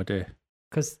 I've no idea.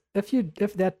 Because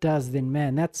if that does, then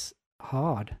man, that's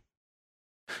hard.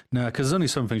 No, because there's only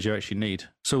some things you actually need.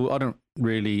 So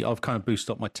I've kind of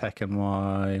boosted up my tech and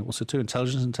my,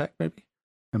 intelligence and tech maybe?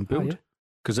 And Oh, build. yeah?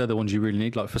 Because they're the ones you really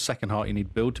need. Like for second heart, you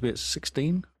need build to be at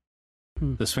 16.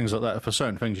 There's things like that. For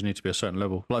certain things, you need to be a certain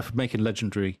level. Like for making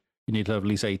legendary, you need to have at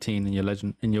least 18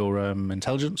 in your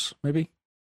intelligence, maybe.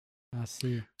 I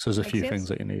see. So there's a Makes few sense. things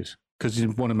that you need. Because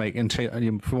you want to make,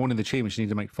 for one of the achievements, you need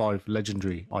to make 5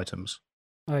 legendary items.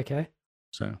 Okay.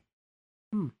 So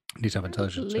Hmm. you need to have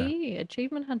intelligence. Yeah. Lee,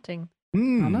 achievement hunting. I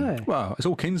know. Well, it's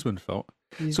all Kinsman's fault.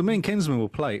 He's- So me and Kinsman will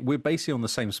play. We're basically on the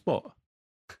same spot.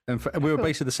 And we were Cool.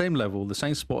 basically the same level, the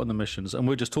same spot on the missions, and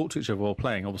we'll just talk to each other while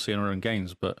playing, obviously in our own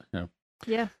games. But Yeah.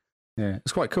 yeah,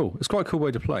 it's quite cool. It's quite a cool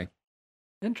way to play.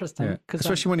 Interesting. Yeah, 'Cause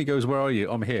especially when he goes, "Where are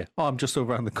you? I'm here. Oh, I'm just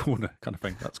over around the corner," kind of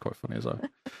thing. That's quite funny as well.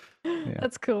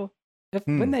 That's cool.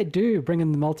 when they do bring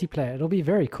in the multiplayer, it'll be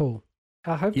very cool.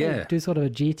 I hope they Yeah. do sort of a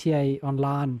GTA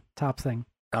online type thing.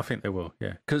 I think they will.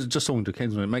 Yeah, because just talking to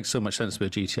Kinsman, it makes so much sense to be a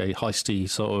GTA heisty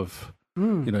sort of,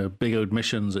 big old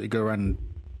missions that you go around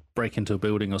and break into a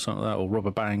building or something like that, or rob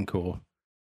a bank or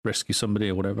rescue somebody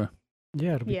or whatever.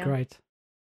 Yeah, it'll be Yeah. great.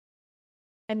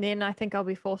 And then I think I'll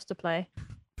be forced to play.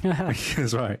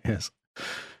 That's right. Yes.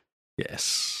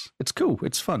 Yes. It's cool.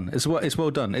 It's fun. It's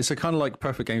well done. It's a kind of like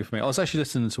perfect game for me. I was actually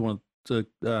listening to one of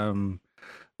the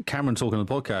Cameron talking on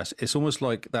the podcast. It's almost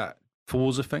like that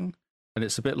Forza thing, and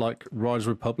it's a bit like Rise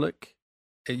Republic.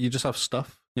 You just have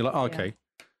stuff. You're like, oh, okay,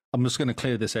 I'm just going to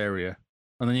clear this area,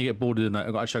 and then you get bored in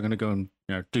that. Actually, I'm going to go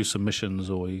and do some missions,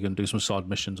 or you're going to do some side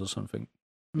missions or something.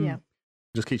 Yeah.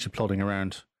 It just keeps you plodding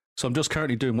around. So I'm just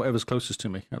currently doing whatever's closest to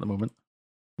me at the moment.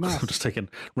 Nice. I'm just taking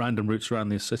random routes around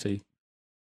this city.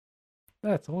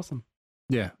 That's awesome.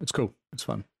 Yeah, it's cool. It's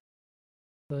fun.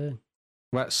 So,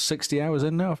 We're at 60 hours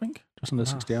in now, I think. Just under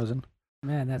 60 Nice. hours in.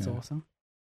 man, that's Yeah. awesome.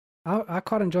 I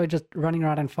quite enjoy just running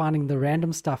around and finding the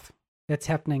random stuff that's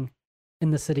happening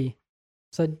in the city.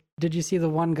 So did you see the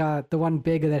one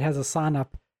beggar that has a sign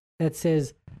up that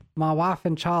says, "My wife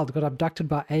and child got abducted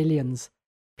by aliens.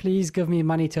 Please give me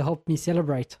money to help me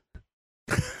celebrate."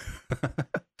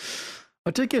 I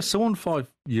did give someone €5,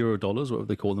 whatever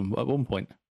they call them, at one point.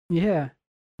 Yeah.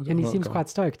 And he Well, seems God. quite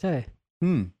stoked, eh?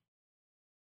 Hmm.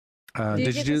 Do you Did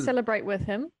get you to do? celebrate with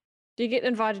him? Do you get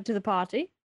invited to the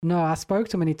party? No, I spoke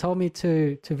to him and he told me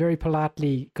to very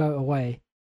politely go away.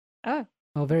 Oh,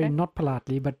 Well, very Okay. not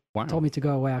politely, but Wow. told me to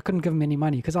go away. I couldn't give him any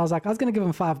money because I was going to give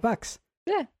him $5.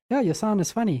 yeah. Yeah, your sound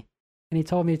is funny. And he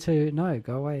told me to, no,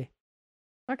 go away.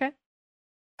 Okay.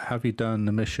 Have you done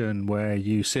the mission where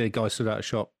you see a guy stood at a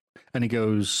shop and he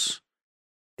goes,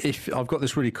 "If I've got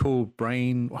this really cool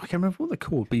brain," I can't remember what they're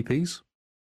called, BPs,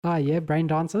 Ah, yeah, brain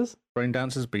dancers. brain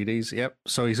dancers, BDs. Yep.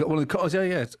 So he's got one of the cars.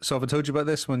 Yeah. So have I told you about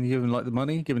this? When you give him like the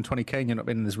money, give him 20K, and you're not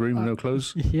in this room with no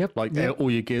clothes. Yep. Like yep. all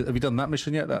your gear. Have you done that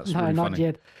mission yet? That's No, really not funny.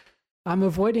 yet. I'm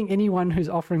avoiding anyone who's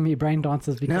offering me brain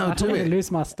dancers because No, I do don't want it. to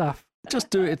lose my stuff. Just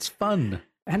do it. It's fun.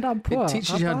 And I'm poor. It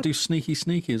teaches you how to do sneaky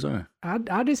as well.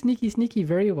 I do sneaky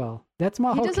very well. That's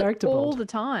my He whole does character it all build. the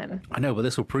time. I know, but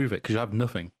this will prove it because you have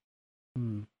nothing.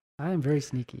 I am very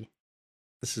sneaky.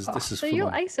 This is So full you'll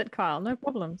on. ace it, Kyle. No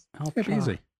problems. I'll It'll be try.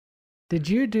 easy. Did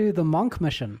you do the monk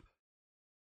mission?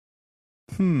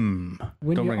 When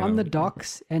When you're on the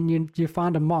docks and you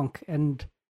find a monk and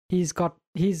he's got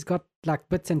like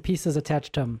bits and pieces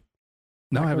attached to him.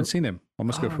 No, Like I haven't seen him. I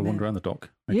must go Oh, for a wander man. around the dock.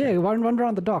 Yeah, wander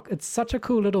around the dock. It's such a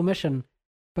cool little mission,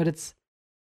 but it's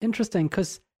interesting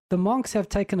because the monks have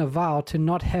taken a vow to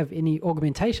not have any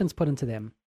augmentations put into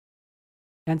them.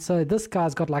 And so this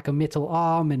guy's got like a metal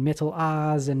arm and metal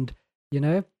eyes and,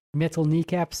 metal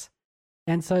kneecaps.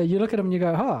 And so you look at him and you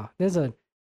go, oh, there's a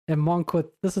monk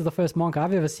this is the first monk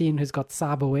I've ever seen who's got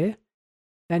cyberware.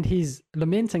 And he's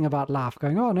lamenting about life,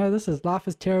 going, oh no, life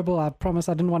is terrible. I promise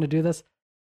I didn't want to do this.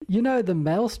 You know, the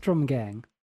Maelstrom gang,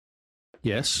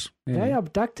 Yes. they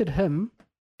abducted him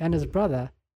and his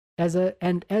brother as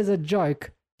a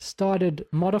joke started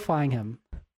modifying him,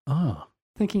 Ah.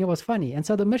 thinking it was funny. And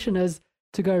so the mission is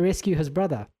to go rescue his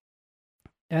brother.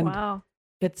 And Wow.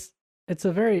 it's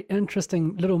a very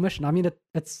interesting little mission. I mean,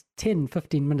 it's 10,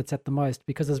 15 minutes at the most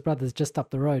because his brother's just up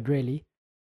the road, really.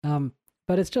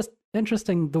 But it's just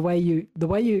interesting the way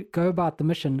you go about the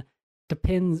mission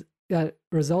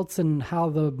results in how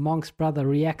the monk's brother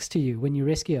reacts to you when you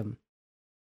rescue him.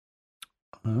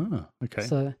 Ah, okay.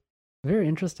 So very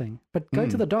interesting. But go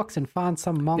to the docks and find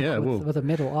some monk with a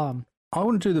metal arm. I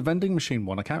want to do the vending machine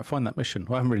one. I can't find that mission.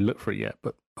 Well, I haven't really looked for it yet,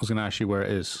 but I was going to ask you where it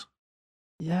is.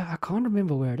 Yeah, I can't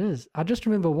remember where it is. I just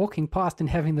remember walking past and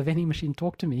having the vending machine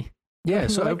talk to me. Yeah,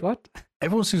 so Wait, what?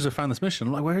 everyone seems to have found this mission.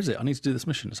 I'm like, where is it? I need to do this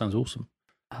mission. It sounds awesome.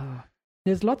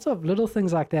 There's lots of little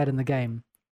things like that in the game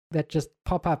that just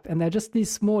pop up, and they're just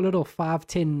these small little 5,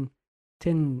 10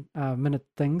 minute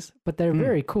things, but they're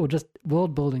very cool, just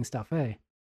world building stuff, eh?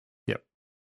 Yep.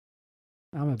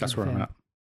 That's where I'm at.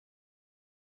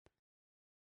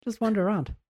 Just wander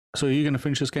around. So are you going to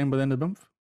finish this game by the end of the month?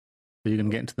 Are you going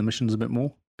to get into the missions a bit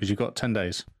more? Because you've got 10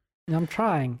 days. I'm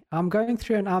trying. I'm going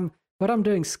through and what I'm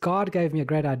doing, Scard gave me a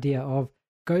great idea of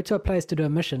go to a place to do a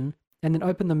mission and then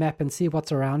open the map and see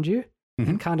what's around you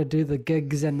and kind of do the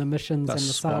gigs and the missions and the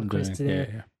side quests there.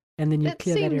 Yeah. And then you That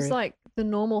clear that seems area. like the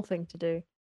normal thing to do.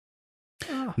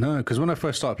 Oh, No, because when I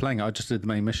first started playing it, I just did the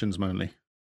main missions mainly.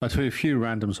 I did a few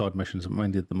random side missions, but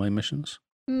mainly did the main missions.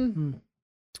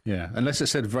 Yeah, unless it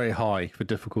said very high for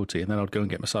difficulty, and then I'd go and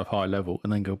get myself high level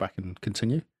and then go back and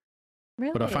continue.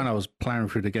 Really? But I found I was plowing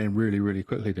through the game really, really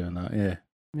quickly doing that, yeah.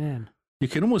 man. You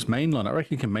can almost mainline. I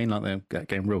reckon you can mainline that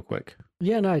game real quick.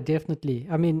 Yeah, no, definitely.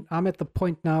 I mean, I'm at the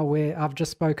point now where I've just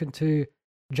spoken to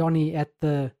Johnny at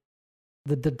the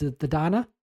diner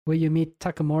where you meet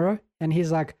Takamura, and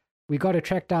he's like, we got to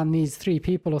track down these 3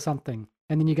 people or something.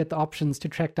 And then you get the options to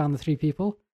track down the 3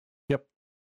 people. Yep.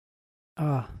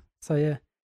 So yeah.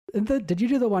 Did you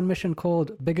do the one mission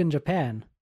called Big in Japan?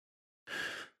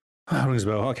 Rings a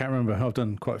bell. I can't remember. I've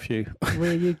done quite a few.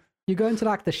 Where you go into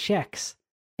like the shacks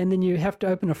and then you have to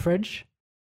open a fridge.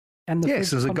 And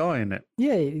Yes, there's a guy in it.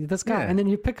 Yeah, this guy. Yeah. And then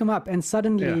you pick him up and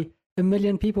suddenly 1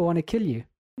 million people want to kill you.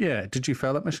 Yeah, did you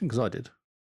fail that mission? Because I did.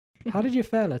 How did you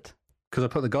fail it? Because I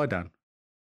put the guy down.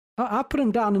 I put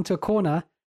him down into a corner.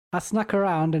 I snuck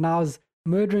around and I was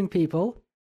murdering people.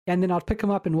 And then I'd pick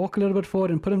him up and walk a little bit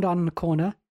forward and put him down in the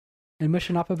corner and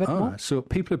mission up a bit more. So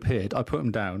people appeared, I put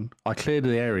him down, I cleared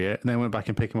the area, and then went back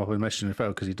and picked him up and mission and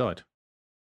failed because he died.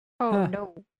 Oh, Huh.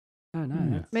 no. Oh, no. Yeah.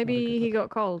 that's not a Maybe good he look. got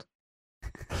cold.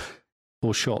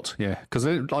 Or shot, yeah. Because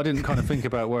I didn't kind of think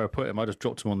about where I put him. I just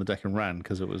dropped him on the deck and ran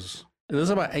because there's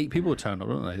about 8 people turned up,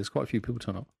 weren't there? There's quite a few people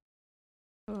turned up.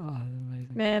 Oh, that's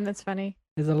amazing. Man, that's funny.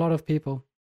 There's a lot of people.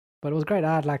 But it was great.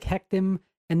 I'd like hacked them.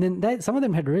 And then some of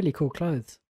them had really cool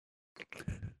clothes.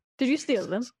 Did you steal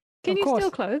them? Can Of you course.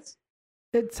 steal clothes?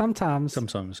 Sometimes.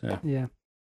 Sometimes, yeah. Yeah.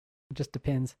 It just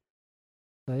depends.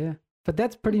 So yeah. But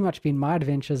that's pretty much been my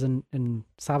adventures in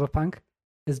Cyberpunk,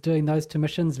 is doing those 2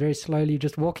 missions very slowly,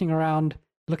 just walking around,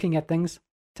 looking at things,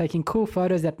 taking cool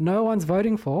photos that no one's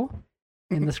voting for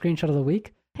in the screenshot of the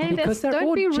week. Hey, because they're all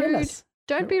don't be rude. jealous.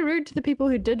 Don't be rude to the people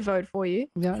who did vote for you.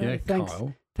 Yeah, thanks.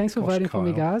 Kyle. Thanks for Gosh, voting for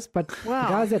me, Kyle. guys. But Wow. the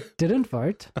guys that didn't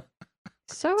vote,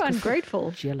 So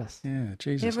ungrateful. jealous. Yeah,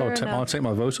 Jesus. Never I'll enough. take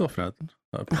my vote off now.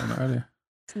 I put on that earlier.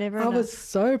 It's never I enough. was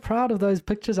so proud of those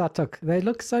pictures I took. They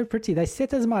look so pretty. They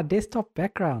sit as my desktop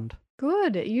background.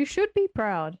 Good. You should be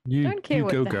proud. You, Don't care you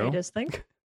what go, the girl. haters think.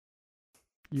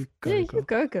 You Yeah, you go.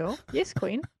 go, girl. Yes,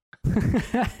 queen.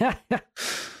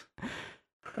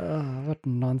 Oh, what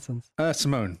nonsense.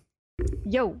 Simone,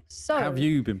 Yo, so have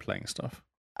you been playing stuff?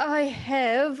 I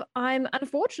have. I'm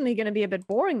unfortunately going to be a bit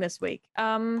boring this week.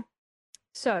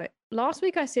 So last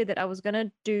week I said that I was going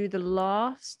to do the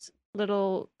last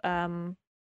little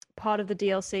part of the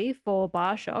DLC for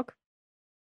Bioshock,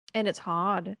 and it's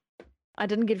hard. I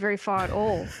didn't get very far at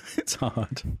all. It's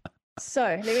hard. So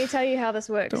let me tell you how this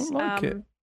works. Don't like it.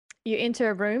 You enter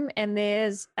a room and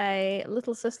there's a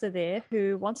little sister there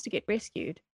who wants to get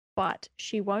rescued, but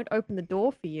she won't open the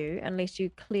door for you unless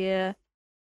you clear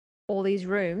all these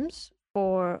rooms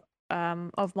for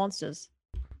of monsters,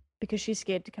 because she's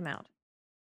scared to come out.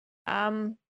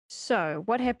 So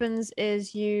what happens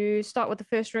is you start with the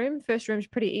first room. First room's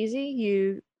pretty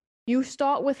easy. You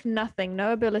start with nothing,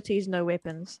 no abilities, no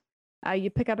weapons. You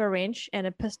pick up a wrench and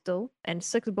a pistol and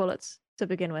 6 bullets to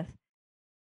begin with.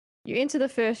 You enter the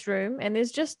first room and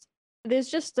there's just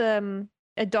a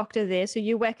doctor there, so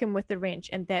you whack him with the wrench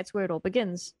and that's where it all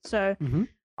begins. So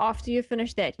after you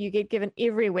finish that, you get given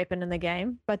every weapon in the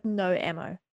game, but no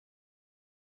ammo.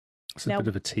 It's a bit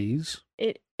of a tease.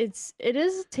 It is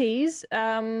a tease,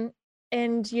 and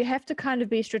you have to kind of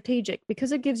be strategic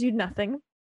because it gives you nothing.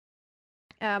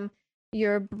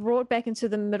 You're brought back into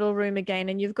the middle room again,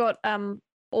 and you've got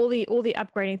all the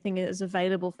upgrading thing is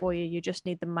available for you. You just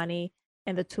need the money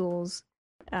and the tools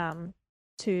to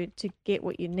get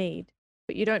what you need,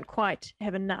 but you don't quite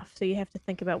have enough, so you have to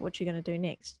think about what you're going to do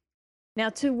next. Now,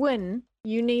 to win,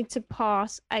 you need to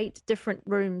pass 8 different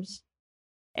rooms.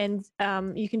 And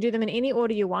you can do them in any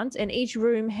order you want, and each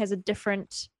room has a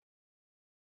different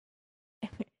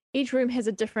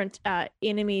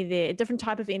enemy there, a different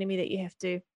type of enemy that you have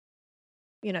to,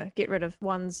 get rid of.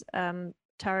 One's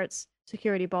turrets,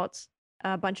 security bots,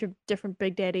 a bunch of different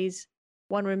big daddies.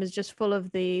 One room is just full of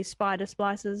the spider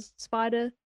splicers,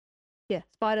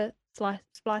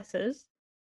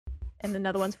 and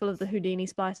another one's full of the Houdini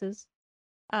splicers.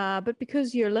 But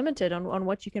because you're limited on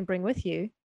what you can bring with you,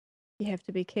 you have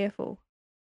to be careful.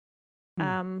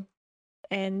 And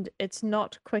it's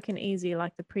not quick and easy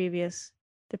like the previous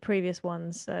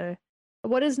ones. So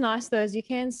what is nice though is you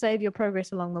can save your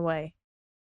progress along the way,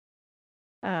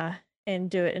 and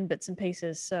do it in bits and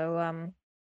pieces. So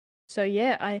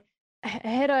yeah, I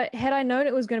had I known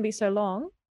it was going to be so long,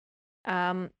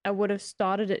 I would have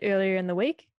started it earlier in the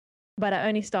week, but I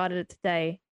only started it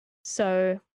today.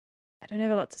 So I don't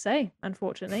have a lot to say,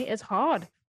 unfortunately. It's hard.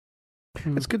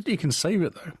 It's good that you can save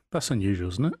it though. That's unusual,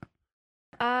 isn't it?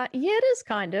 Yeah, it is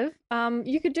kind of.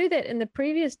 You could do that in the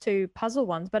previous 2 puzzle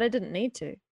ones, but I didn't need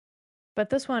to. But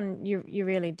this one, you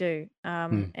really do.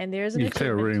 And there is an you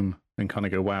clear a achievement. room and kind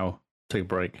of go, wow, take a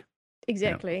break.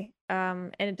 Exactly.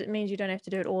 And it means you don't have to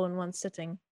do it all in one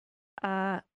sitting.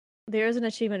 There is an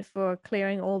achievement for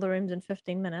clearing all the rooms in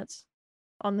 15 minutes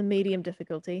on the medium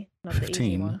difficulty, not 15. the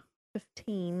easy one.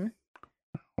 15.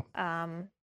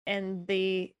 And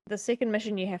the second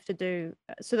mission you have to do,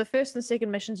 so the first and second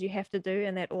missions you have to do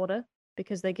in that order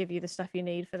because they give you the stuff you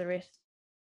need for the rest.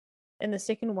 In the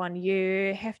second one,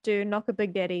 you have to knock a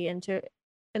big daddy into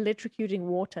electrocuting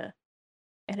water,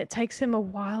 and it takes him a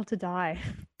while to die.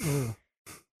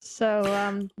 So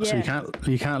yeah. So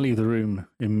you can't leave the room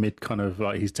in mid kind of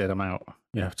like he's dead, I'm out.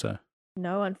 You have to.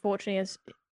 No, unfortunately,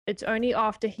 it's only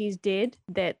after he's dead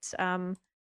that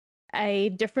a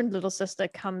different little sister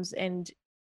comes and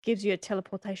gives you a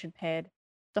teleportation pad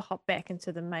to hop back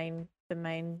into the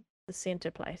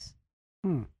center place.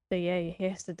 So yeah, he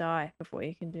has to die before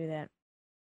you can do that.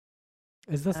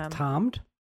 Is this timed?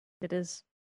 It is.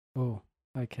 Oh,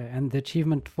 okay. And the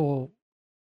achievement for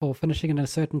finishing in a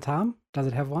certain time, does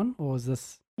it have one, or is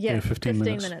this? Yeah, 15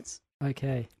 minutes.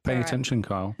 Okay. Pay attention,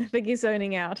 Kyle. I think he's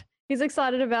zoning out. He's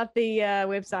excited about the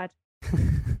website.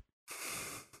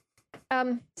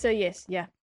 So yes, yeah.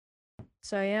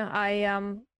 So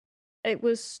yeah, it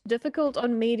was difficult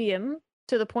on medium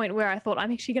to the point where I thought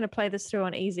I'm actually going to play this through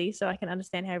on easy so I can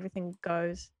understand how everything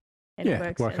goes and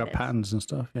works. Work out patterns and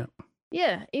stuff. Yeah.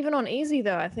 Yeah, even on easy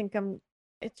though, I think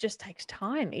it just takes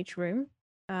time each room.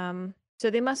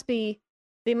 So there must be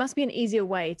an easier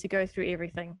way to go through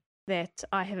everything that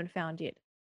I haven't found yet.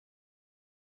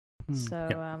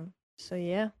 So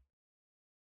yeah.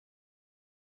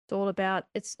 It's all about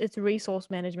it's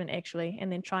resource management actually,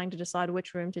 and then trying to decide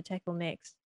which room to tackle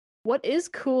next. What is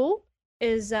cool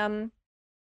is once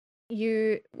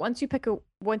you pick a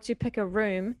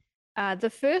room, the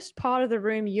first part of the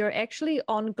room you're actually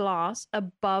on glass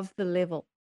above the level,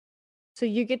 so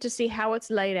you get to see how it's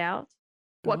laid out,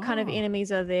 what kind of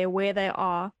enemies are there, where they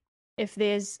are, if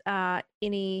there's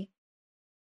any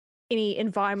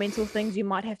environmental things you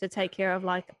might have to take care of,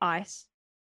 like ice.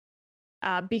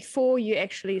 Before you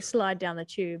actually slide down the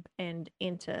tube and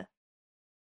enter.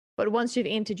 But once you've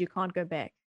entered, you can't go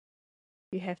back.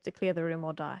 You have to clear the room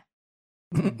or die.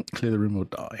 Clear the room or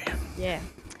die. Yeah.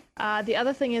 The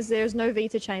other thing is there's no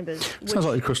Vita chambers. Sounds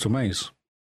like the Crystal Maze.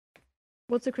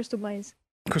 What's a crystal maze?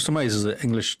 Crystal Maze is an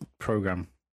English program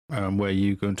where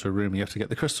you go into a room and you have to get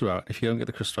the crystal out. If you don't get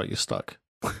the crystal out, you're stuck.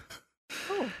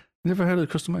 Oh. Never heard of the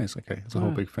Crystal Maze? Okay, it's a whole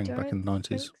No. big thing back in the 90s.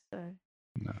 Think so.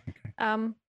 No,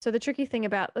 okay. So the tricky thing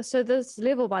about this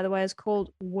level, by the way, is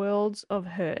called Worlds of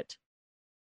Hurt.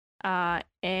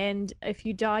 And if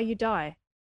you die, you die.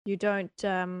 You don't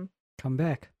Come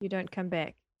back. you don't come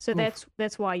back. So Oof.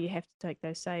 that's why you have to take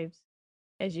those saves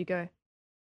as you go.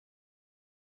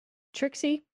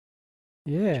 Trixie.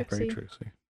 Yeah, Very Trixie.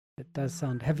 tricksy. it does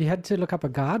sound. Have you had to look up a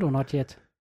guide or not yet?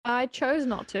 I chose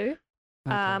not to.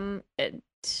 Okay.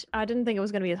 I didn't think it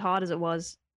was going to be as hard as it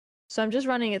was, so I'm just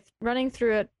running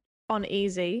through it on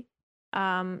easy.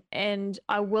 And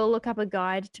I will look up a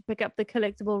guide to pick up the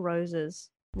collectible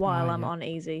roses while I'm yeah. on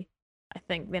easy. I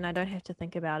think then I don't have to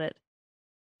think about it.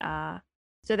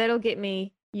 So that'll get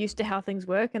me used to how things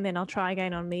work, and then I'll try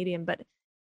again on medium. But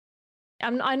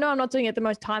I know I'm not doing it the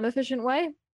most time efficient way.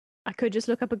 I could just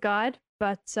look up a guide,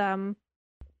 but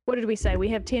what did we say? We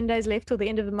have 10 days left till the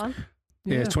end of the month.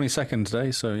 Yeah, it's 22nd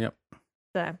today, so yep.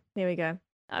 So there we go.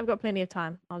 I've got plenty of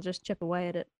time. I'll just chip away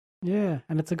at it. Yeah,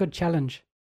 and it's a good challenge.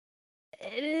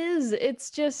 It is. It's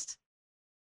just,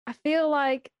 I feel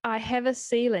like I have a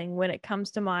ceiling when it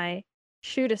comes to my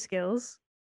shooter skills,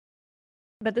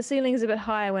 but the ceiling is a bit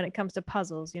higher when it comes to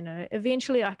puzzles, you know.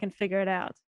 Eventually I can figure it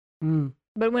out. Mm.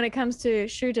 But when it comes to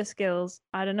shooter skills,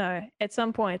 I don't know. At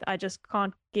some point, I just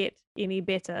can't get any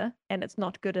better, and it's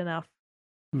not good enough.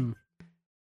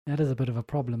 That is a bit of a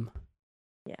problem.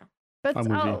 But I'm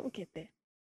with you. I'll get there.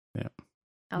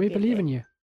 Yeah. We believe in you.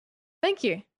 Thank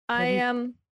you.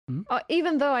 Even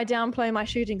though I downplay my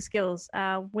shooting skills,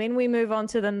 when we move on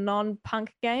to the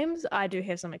non-punk games, I do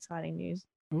have some exciting news.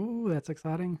 Ooh, that's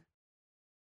exciting.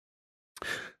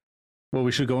 Well,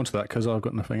 we should go on to that because I've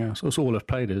got nothing else. That's all I've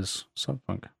played is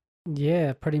Cyberpunk.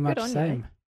 Yeah, pretty much on you, same.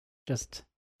 Just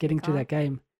getting to Ah. that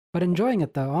game. But enjoying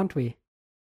it though, aren't we?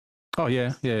 Oh,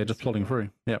 yeah, just plodding through.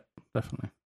 Yep,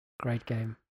 definitely. Great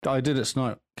game. I did it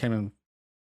tonight, came and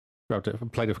grabbed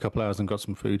it, played it for a couple hours and got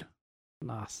some food.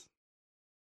 Nice.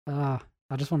 I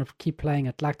just want to keep playing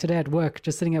it. Like today at work,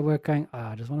 just sitting at work going,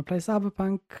 I just want to play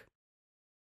Cyberpunk.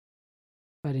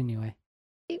 But anyway.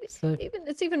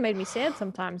 It's even made me sad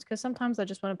sometimes, because sometimes I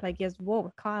just want to play Gears of War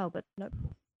with Kyle, but nope.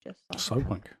 Just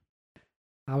Cyberpunk.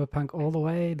 Cyberpunk all the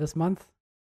way this month.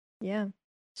 Yeah.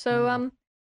 So,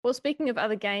 well, speaking of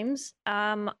other games,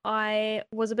 I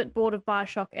was a bit bored of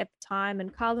Bioshock at the time,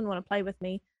 and Kyle didn't want to play with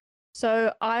me.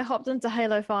 So I hopped into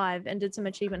Halo 5 and did some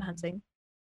achievement hunting.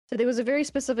 So there was a very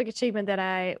specific achievement that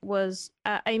I was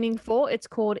aiming for. It's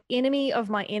called Enemy of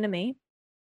My Enemy.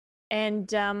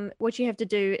 And what you have to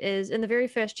do is, in the very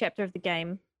first chapter of the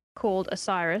game, called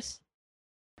Osiris,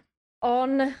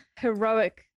 on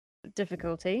heroic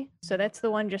difficulty, so that's the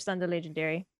one just under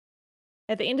legendary,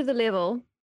 at the end of the level,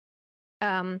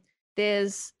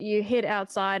 you head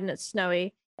outside and it's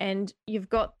snowy, and you've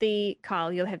got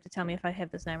Kyle, you'll have to tell me if I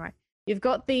have this name right. You've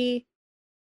got the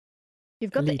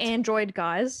Elite. android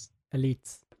guys,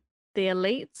 Elites. the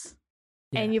elites,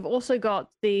 Yeah. and you've also got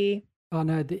the Oh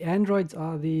no, the androids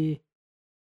are the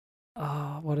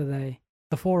what are they?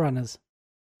 The Forerunners.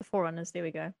 Forerunners. There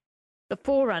we go. The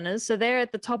Forerunners. So they're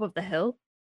at the top of the hill,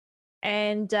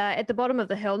 and at the bottom of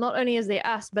the hill, not only is there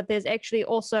us, but there's actually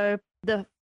also the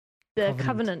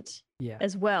Covenant Yeah.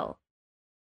 as well.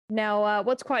 Now,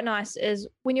 what's quite nice is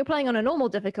when you're playing on a normal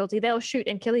difficulty, they'll shoot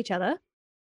and kill each other,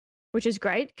 which is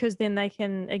great because then they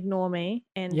can ignore me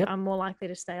and Yep. I'm more likely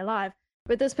to stay alive.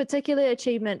 But this particular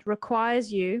achievement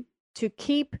requires you to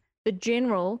keep the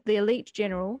general, the elite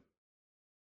general.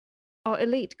 Oh,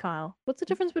 elite, Kyle. What's the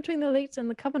difference between the elites and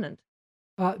the Covenant?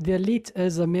 The elite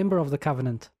is a member of the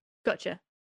Covenant. Gotcha.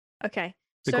 Okay.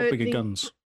 They've got bigger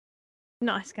guns.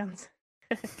 Nice guns.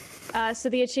 So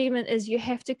the achievement is you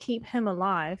have to keep him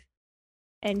alive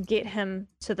and get him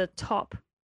to the top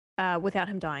without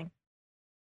him dying.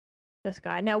 This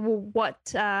guy. Now,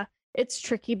 it's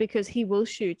tricky because he will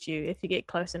shoot you if you get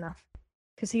close enough,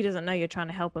 because he doesn't know you're trying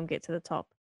to help him get to the top.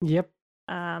 Yep.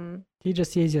 He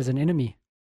just sees you as an enemy.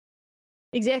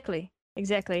 Exactly.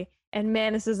 And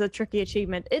man, this is a tricky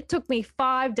achievement. It took me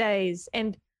 5 days,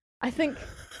 and I think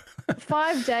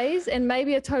 5 days and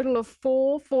maybe a total of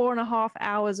 4.5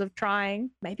 hours of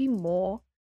trying, maybe more,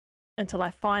 until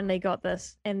I finally got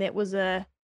this. And that was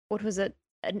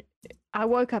I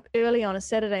woke up early on a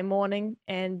Saturday morning,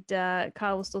 and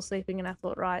Kyle was still sleeping, and I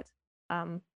thought, right,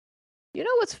 you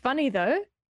know what's funny though?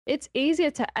 It's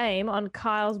easier to aim on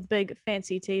Kyle's big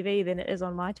fancy TV than it is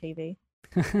on my TV.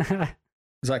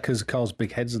 Is that because Carl's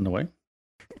big head's in the way?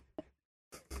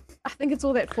 I think it's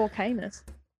all that 4K-ness.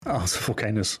 Oh, it's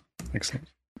volcanoes. Excellent.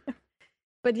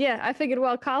 But yeah, I figured,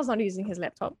 well, Kyle's not using his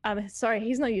laptop. Sorry,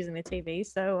 he's not using the TV,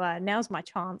 so now's my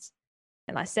chance.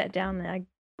 And I sat down and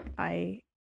I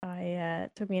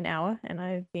took me an hour, and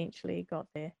I eventually got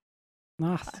there.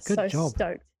 Nice, good job.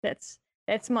 Stoked.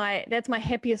 That's my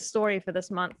happiest story for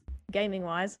this month, gaming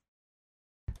wise.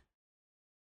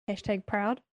 Hashtag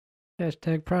proud.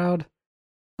 Hashtag proud.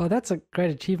 Oh, that's a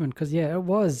great achievement because yeah, it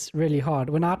was really hard.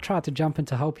 When I tried to jump in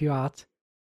to help you out,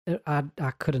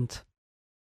 I couldn't.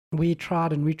 We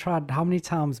tried and we tried how many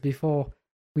times before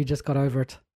we just got over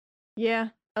it? Yeah,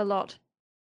 a lot.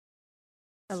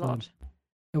 A So, lot.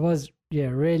 It was, yeah,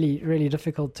 really, really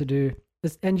difficult to do.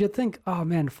 And you'd think, oh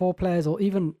man, 4 players or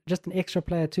even just an extra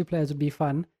player, 2 players would be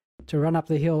fun to run up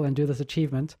the hill and do this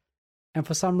achievement. And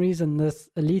for some reason, this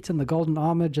elite in the golden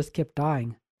armor just kept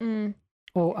dying.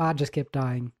 Or I just kept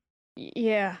dying.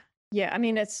 Yeah. I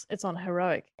mean, it's on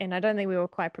heroic, and I don't think we were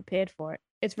quite prepared for it.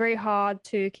 It's very hard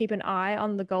to keep an eye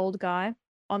on the gold guy,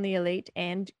 on the elite,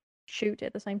 and shoot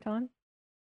at the same time.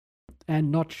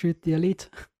 And not shoot the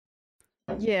elite.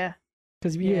 Yeah.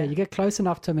 Because Yeah. you get close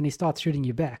enough to him and he starts shooting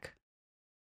you back.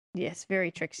 Yes,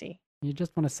 very tricksy. You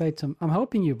just want to say to him, I'm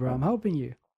helping you, bro. I'm helping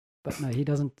you. But no, he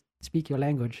doesn't speak your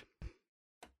language.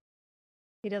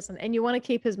 He doesn't. And you want to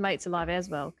keep his mates alive as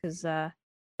well, because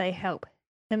they help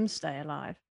him stay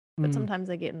alive. But sometimes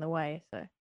they get in the way. So,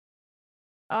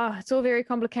 it's all very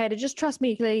complicated. Just trust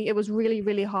me, Lee. It was really,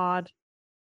 really hard.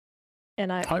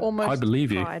 And I almost believe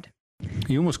cried.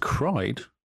 You almost cried.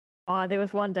 Oh, there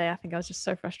was one day I think I was just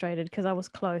so frustrated because I was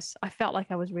close. I felt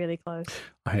like I was really close.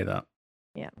 I hate that.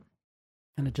 Yeah.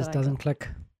 And it just doesn't click.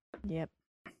 Yep.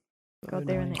 So Got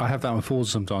there in annoying. the I have that on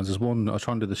Forza sometimes. There's one I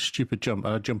try and do the stupid jump.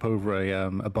 I jump over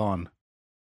a barn,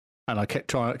 and I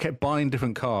kept buying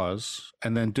different cars,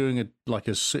 and then doing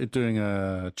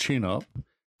a tune up,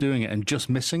 doing it and just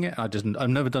missing it. I've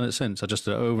never done it since. I just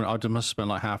did it over. I must have spent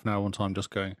like half an hour one time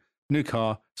just going new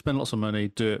car, spend lots of money,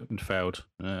 do it, and failed.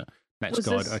 Next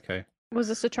guide, okay. Was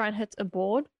this to try and hit a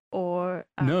board or?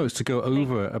 No, it's to go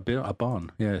over a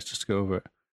barn. Yeah, it's just to go over it.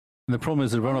 And the problem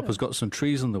is the run-up has got some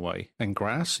trees in the way and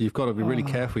grass. You've got to be really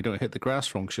careful you don't hit the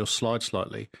grass wrong because you'll slide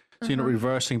slightly. So you're not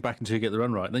reversing back until you get the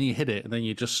run right. Then you hit it and then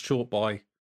you're just short by, I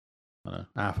don't know,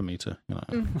 half a metre.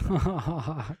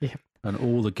 Yep. And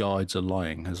all the guides are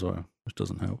lying as well, which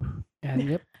doesn't help. And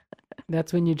yep.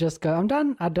 That's when you just go, I'm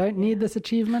done. I don't need this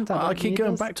achievement. I keep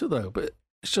going back to it though, but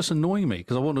it's just annoying me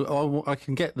because I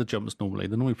can get the jumps normally.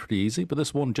 They're normally pretty easy, but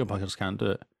this one jump I just can't do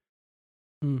it.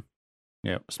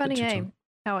 Yeah, it's Funny game.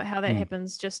 How that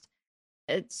happens. Just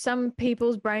some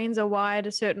people's brains are wired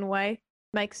a certain way,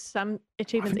 makes some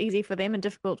achievements easy for them and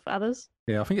difficult for others.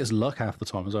 Yeah, I think it's luck half the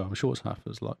time as well. I'm sure it's half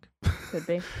as luck. Could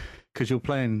be. Because you're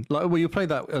playing you play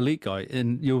that elite guy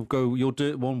and you'll do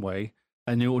it one way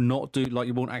and you'll not do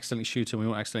you won't accidentally shoot him, you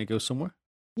won't accidentally go somewhere.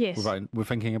 Yes. Without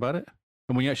thinking about it.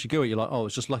 And when you actually go it, you're like, oh,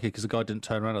 it's just lucky because the guy didn't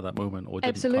turn around at that moment or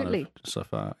didn't absolutely. Kind of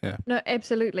stuff like that. Yeah. No,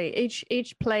 absolutely.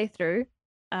 Each playthrough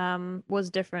was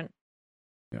different.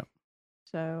 Yeah.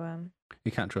 So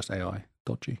you can't trust AI.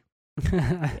 Dodgy.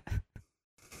 Yeah.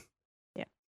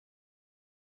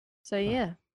 So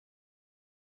yeah.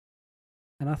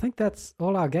 And I think that's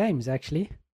all our games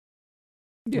actually.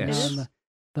 Yes.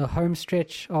 The home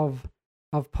stretch of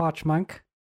Parchmonk.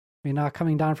 We're now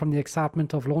coming down from the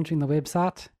excitement of launching the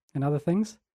website and other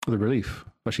things. The relief,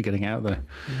 actually getting out there.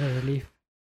 The relief.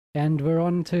 And we're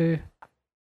on to,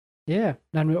 and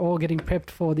we're all getting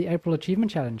prepped for the April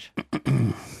Achievement Challenge.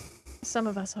 Some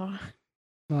of us are.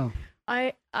 Well,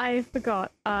 I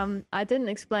forgot. I didn't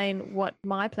explain what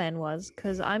my plan was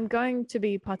because I'm going to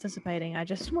be participating. I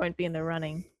just won't be in the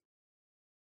running.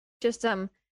 Just a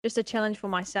challenge for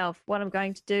myself. What I'm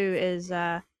going to do is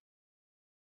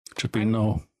Should be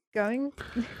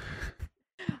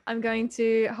I'm going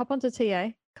to hop onto TA,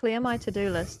 clear my to-do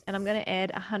list, and I'm going to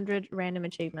add 100 random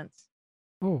achievements.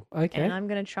 oh, okay. And I'm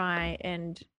going to try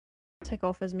and tick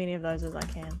off as many of those as I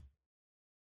can.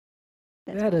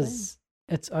 That is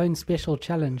its own special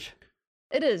challenge.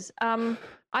 It is.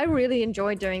 I really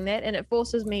enjoy doing that, and it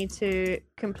forces me to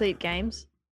complete games.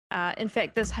 In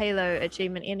fact, this Halo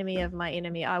achievement, Enemy of My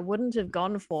Enemy, I wouldn't have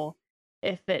gone for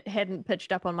if it hadn't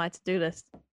pitched up on my to-do list.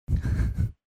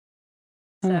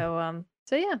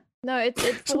 So yeah, no, it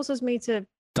forces me to.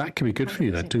 That could be good for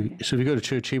you then. So if you go to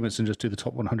True Achievements and just do the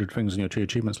top 100 things on your True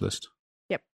Achievements list.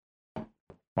 Yep.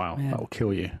 Wow, Man. that will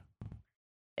kill you.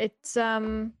 It's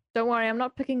don't worry, I'm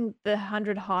not picking the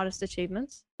 100 hardest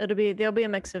achievements. There'll be a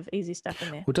mix of easy stuff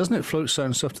in there. Well, doesn't it float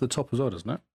certain stuff to the top as well, doesn't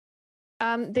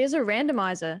it? There's a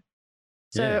randomizer.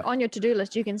 So on your to-do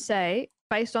list, you can say,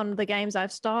 based on the games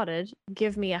I've started,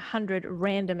 give me 100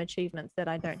 random achievements that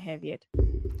I don't have yet.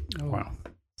 Oh, Wow.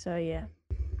 So yeah.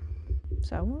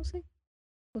 So we'll see.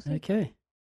 We'll see. Okay.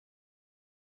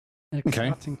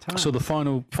 Exciting time. So the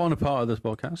final part of this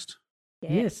podcast,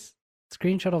 Yeah. Yes.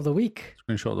 Screenshot of the week.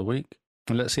 screenshot of the week.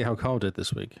 And let's see how Carl did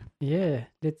this week. Yeah.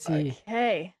 Let's see.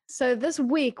 Okay. So this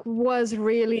week was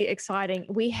really exciting.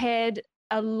 We had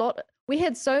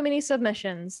so many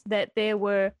submissions that there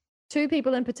were 2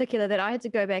 people in particular that I had to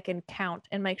go back and count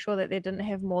and make sure that they didn't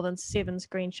have more than 7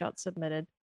 screenshots submitted.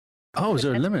 Oh, is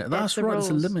there a That's- limit? that's That's the right. There's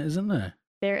a rules. limit, isn't there?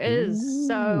 There is. Ooh,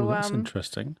 So that's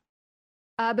interesting.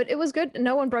 but it was good.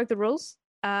 No one broke the rules.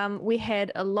 We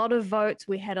had a lot of votes.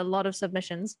 We had a lot of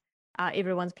submissions.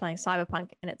 Everyone's playing Cyberpunk,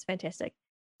 and it's fantastic.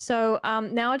 So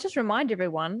now I just remind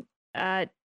everyone,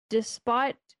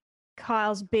 despite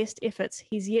Kyle's best efforts,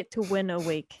 he's yet to win a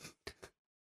week,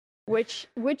 which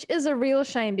is a real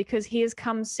shame because he has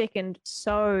come second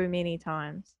so many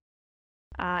times.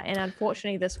 And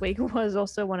unfortunately, this week was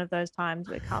also one of those times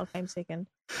where Kyle came second.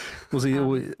 Was he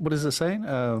always, what is it saying?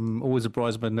 Always a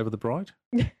bridesmaid, never the bride?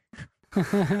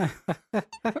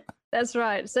 That's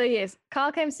right. So yes,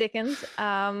 Kyle came second.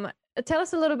 Tell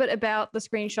us a little bit about the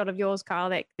screenshot of yours, Kyle,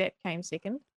 that came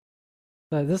second.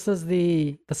 So this is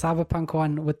the Cyberpunk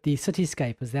one with the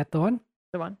cityscape. Is that the one?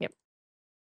 The one, yep.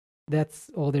 That's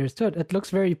all there is to it. It looks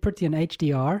very pretty in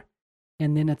HDR,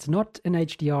 and then it's not in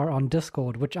HDR on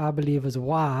Discord, which I believe is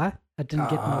why I didn't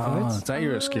get more votes. Is that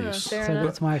your excuse? Fair So enough.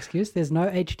 that's my excuse. There's no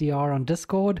HDR on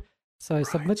Discord, so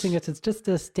submitting it's just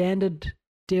a standard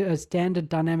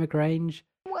dynamic range.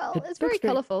 Well, It it's very looks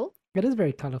very- colorful. It is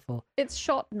very colorful. It's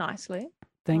shot nicely.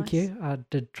 Thank Nice. you. I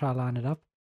did try line it up.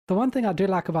 The one thing I do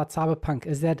like about Cyberpunk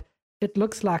is that it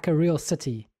looks like a real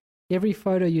city. Every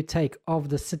photo you take of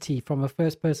the city from a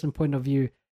first person point of view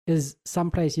is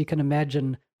someplace you can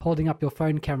imagine holding up your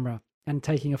phone camera and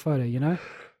taking a photo, you know?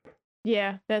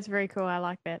 Yeah, that's very cool. I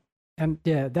like that. And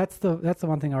yeah, that's the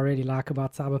one thing I really like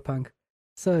about Cyberpunk.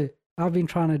 So I've been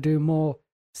trying to do more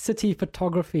city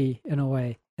photography in a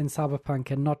way in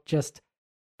Cyberpunk and not just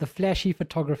the flashy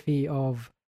photography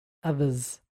of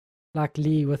others like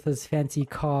Lee with his fancy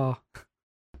car.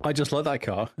 I just like that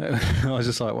car. I was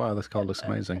just like, wow, this car looks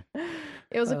amazing.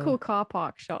 It was a cool car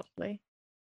park shot, Lee.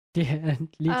 Yeah, and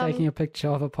Lee taking a picture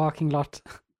of a parking lot.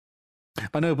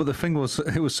 I know, but the thing was,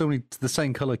 it was so many the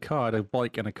same color car. I had a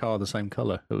bike and a car the same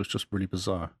color. It was just really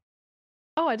bizarre.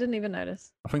 Oh, I didn't even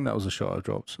notice. I think that was a shot I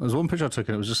dropped. There was one picture I took,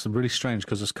 and it was just really strange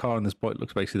because this car and this bike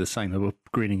looks basically the same. They were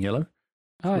green and yellow.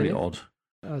 Oh, Really yeah. odd.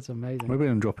 That's amazing. Maybe I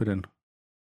didn't drop it in.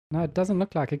 No, it doesn't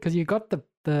look like it because you got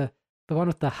the one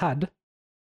with the HUD.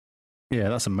 Yeah,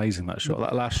 that's amazing. That shot.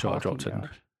 That last shot I dropped Parking in.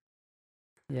 garage.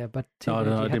 Yeah, but too No, bad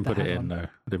no, you I had didn't the put it HUD in. on. No,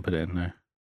 I didn't put it in. No.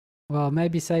 Well,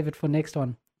 maybe save it for next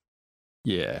one.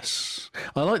 Yes,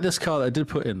 I like this car that I did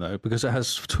put in though because it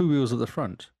has 2 wheels at the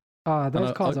front. Oh,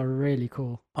 those I- cars are really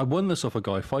cool. I won this off a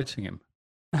guy fighting him.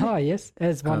 Oh, yes,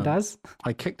 as one does.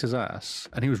 I kicked his ass,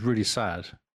 and he was really sad.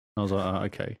 I was like, oh,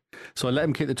 okay. So I let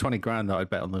him keep the 20 grand that I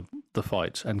bet on the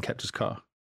fight and kept his car.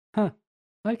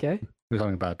 Okay. He was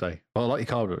having a bad day. Well, I like your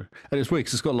car, though. And it's weird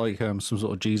 'cause it's got like some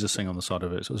sort of Jesus thing on the side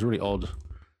of it. So it's a really odd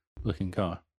looking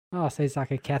car. Oh, so it's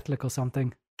like a Catholic or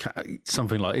something.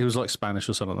 Something like, it was like Spanish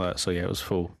or something like that. So yeah, it was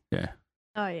full. Yeah.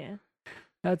 Oh yeah.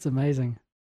 That's amazing.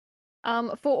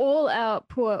 For all our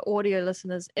poor audio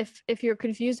listeners, if you're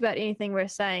confused about anything we're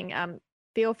saying,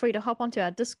 feel free to hop onto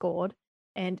our Discord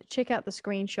and check out the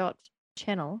screenshot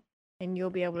channel, and you'll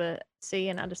be able to see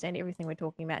and understand everything we're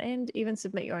talking about, and even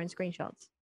submit your own screenshots.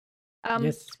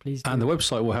 Yes, please do. And the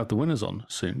website will have the winners on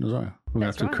soon as well. We're going to have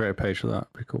That's to right. create a page for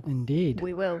that. Pretty cool. Indeed.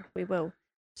 We will.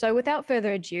 So without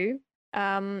further ado,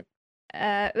 a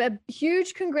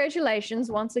huge congratulations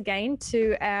once again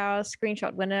to our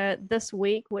screenshot winner this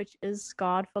week, which is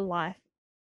Scarred for Life.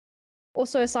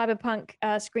 Also a Cyberpunk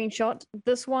screenshot.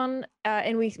 This one,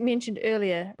 and we mentioned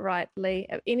earlier, right, Lee,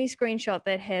 any screenshot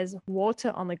that has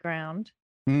water on the ground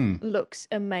looks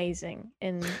amazing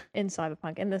in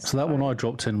Cyberpunk. And this So that one I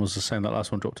dropped in was the same. That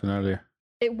last one dropped in earlier.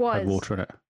 it was Had water in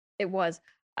it. It was.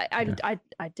 I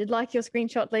did like your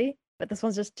screenshot, Lee, but this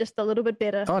one's just a little bit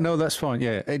better. Oh, no, that's fine.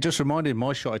 Yeah. It just reminded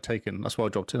my shot I'd taken. That's why I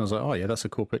dropped in. I was like, oh, yeah, that's a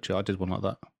cool picture. I did one like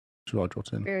that. So I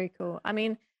dropped in. Very cool. I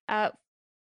mean,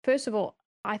 first of all,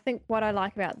 I think what I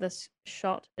like about this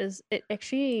shot is it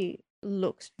actually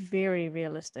looks very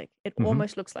realistic. It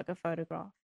almost looks like a photograph.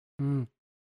 Mm.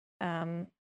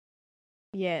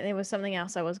 Yeah, there was something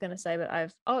else I was going to say,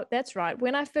 but that's right.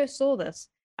 When I first saw this,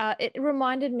 it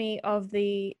reminded me of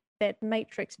that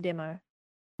Matrix demo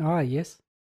Oh, yes.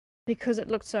 because it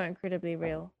looked so incredibly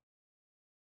real.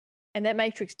 And that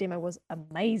Matrix demo was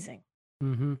amazing.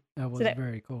 Mm-hmm. That was that-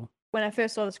 very cool. When I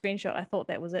first saw the screenshot, I thought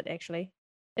that was it. Actually,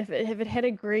 if it had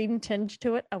a green tinge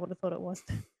to it, I would have thought it was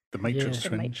The Matrix Yeah.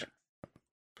 the fringe.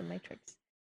 Matrix.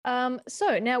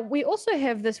 So now we also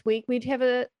have this week. We'd have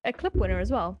a clip winner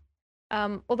as well.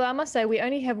 Although I must say we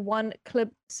only have one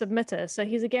clip submitter, so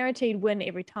he's a guaranteed win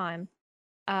every time.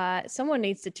 Someone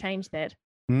needs to change that,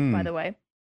 by the way.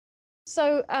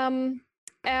 So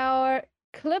our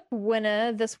clip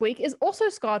winner this week is also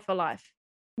Scarred for Life.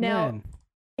 Now,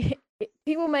 Man.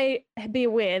 people may be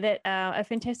aware that a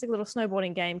fantastic little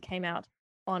snowboarding game came out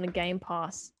on Game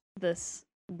Pass this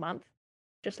month,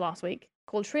 just last week,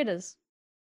 called Shredders.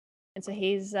 And so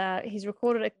he's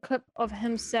recorded a clip of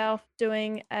himself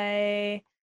doing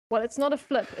it's not a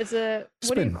flip, it's a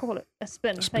what do you Spin. call it? A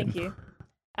spin. Thank you.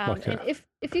 Like And if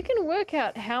you can work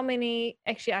out how many,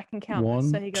 actually I can count.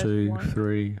 this. So One, he goes 2, one.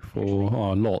 3, 4.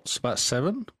 Oh, lots. About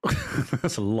 7.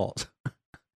 That's a lot.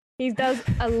 He does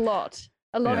a lot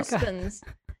of Yeah. spins.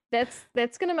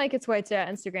 That's going to make its way to our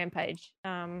Instagram page.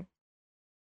 And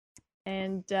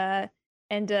the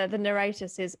narrator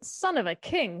says, "Son of a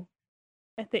king,"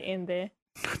 at the end there.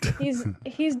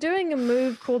 He's doing a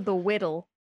move called the Weddle.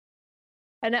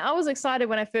 And I was excited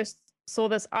when I first saw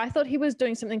this. I thought he was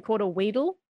doing something called a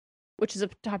Weedle, which is a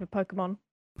type of Pokemon.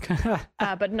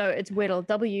 But no, it's Weddle.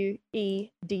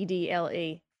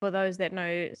 Weddle. For those that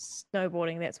know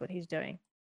snowboarding, that's what he's doing.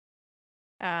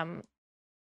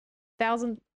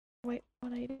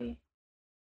 180.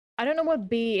 I don't know what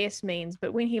BS means,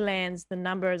 but when he lands, the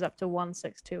number is up to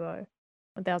 1620,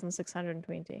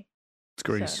 1620. It's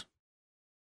Greece. So,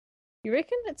 you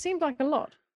reckon? It seemed like a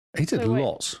lot. He did so wait.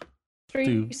 lots.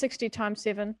 360 times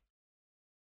 7.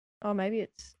 Oh, maybe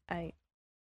it's 8.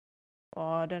 Oh,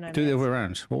 I don't know. Do the other maths. way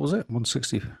around. What was it?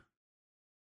 160.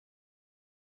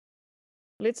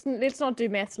 Let's not do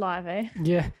maths live, eh?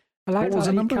 Yeah. I like What was how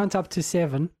the he number? counts up to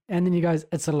 7 and then he goes,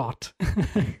 it's a lot.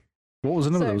 What was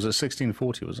the number? So- Was it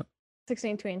 1640? Was it?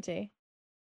 1620.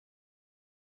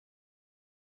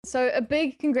 So a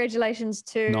big congratulations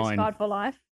to 9. Scarred for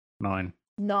Life. 9.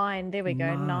 9. There we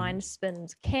go. 9. 9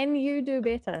 spins. Can you do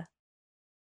better?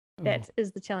 Oh. That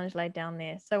is the challenge laid down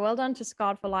there. So well done to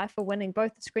Scarred for Life for winning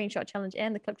both the screenshot challenge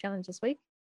and the clip challenge this week.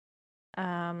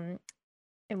 And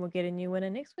we'll get a new winner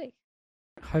next week.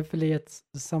 Hopefully it's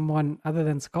someone other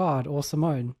than Scarred or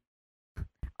Simone.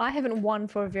 I haven't won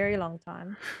for a very long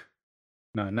time.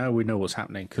 No, now we know what's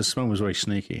happening because Simone was very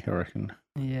sneaky, I reckon.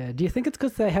 Yeah. Do you think it's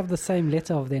because they have the same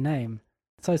letter of their name?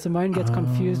 So Simone gets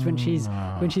confused when she's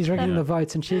rigging the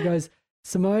votes and she goes,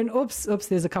 Simone, oops,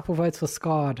 there's a couple votes for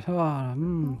Scarred.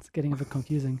 Oh, it's getting a bit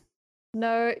confusing.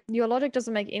 No, your logic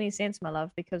doesn't make any sense, my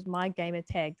love, because my gamer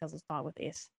tag doesn't start with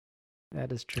S.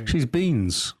 That is true. She's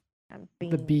beans. I'm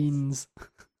The beans.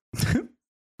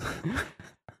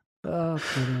 Oh,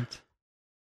 brilliant.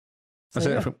 That's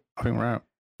So, it. yeah, I think we're out.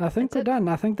 I think That's we're it. done.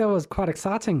 I think that was quite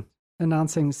exciting,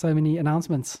 announcing so many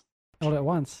announcements all at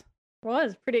once.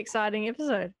 Was pretty exciting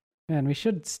episode. Man, we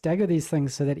should stagger these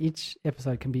things so that each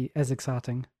episode can be as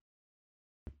exciting.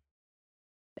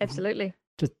 Absolutely.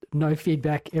 Just no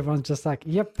feedback. Everyone's just like,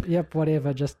 yep,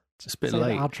 whatever. Just It's a bit Say the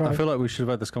late. outro. I feel like we should have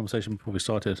had this conversation before we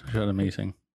started. We should have had a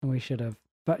meeting. we should have.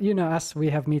 But you know us, we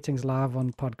have meetings live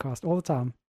on podcast all the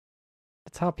time.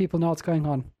 It's how people know what's going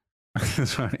on.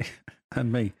 That's right.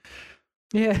 And me.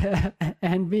 Yeah,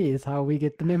 and me is how we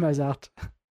get the memos out.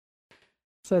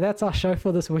 So that's our show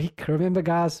for this week. Remember,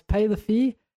 guys, pay the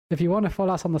fee. If you want to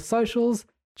follow us on the socials,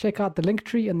 check out the link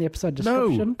tree in the episode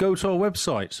description. No, go to our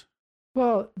website.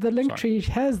 Well, the link Sorry. tree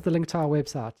has the link to our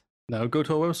website. No, go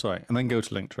to our website and then go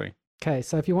to Linktree. Okay,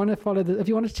 so if you want to if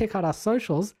you want to check out our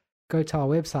socials, go to our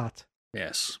website.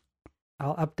 Yes.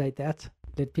 I'll update that.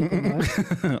 Let people know.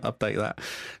 Update that.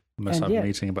 We must And have yeah. a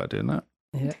meeting about doing that.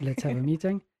 Yeah, let's have a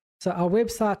meeting. So our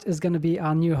website is going to be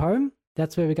our new home.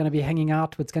 That's where we're going to be hanging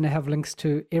out. It's going to have links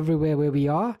to everywhere where we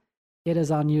are. It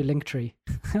is our new link tree.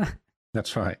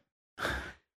 That's right.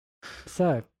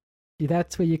 So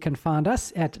that's where you can find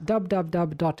us at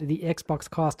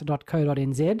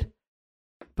www.thexboxcast.co.nz.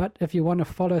 But if you want to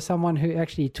follow someone who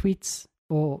actually tweets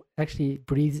or actually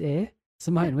breathes air,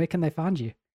 Simone, where can they find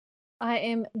you? I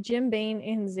am Jim Bean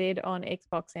NZ on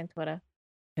Xbox and Twitter.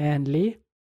 And Lee,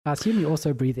 I assume you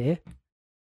also breathe air.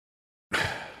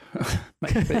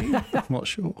 Maybe. I'm not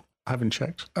sure. I haven't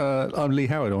checked. I'm Lee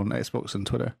Howard on Xbox and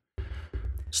Twitter.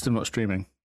 Still not streaming.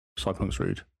 Cyberpunk's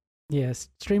rude. Yes,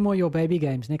 stream all your baby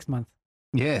games next month.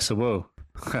 Yes, I will.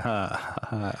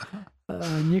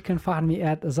 And you can find me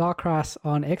at Zarkras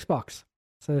on Xbox.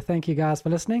 So thank you guys for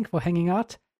listening, for hanging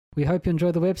out. We hope you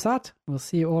enjoy the website. We'll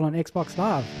see you all on Xbox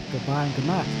Live. Goodbye and good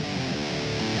night.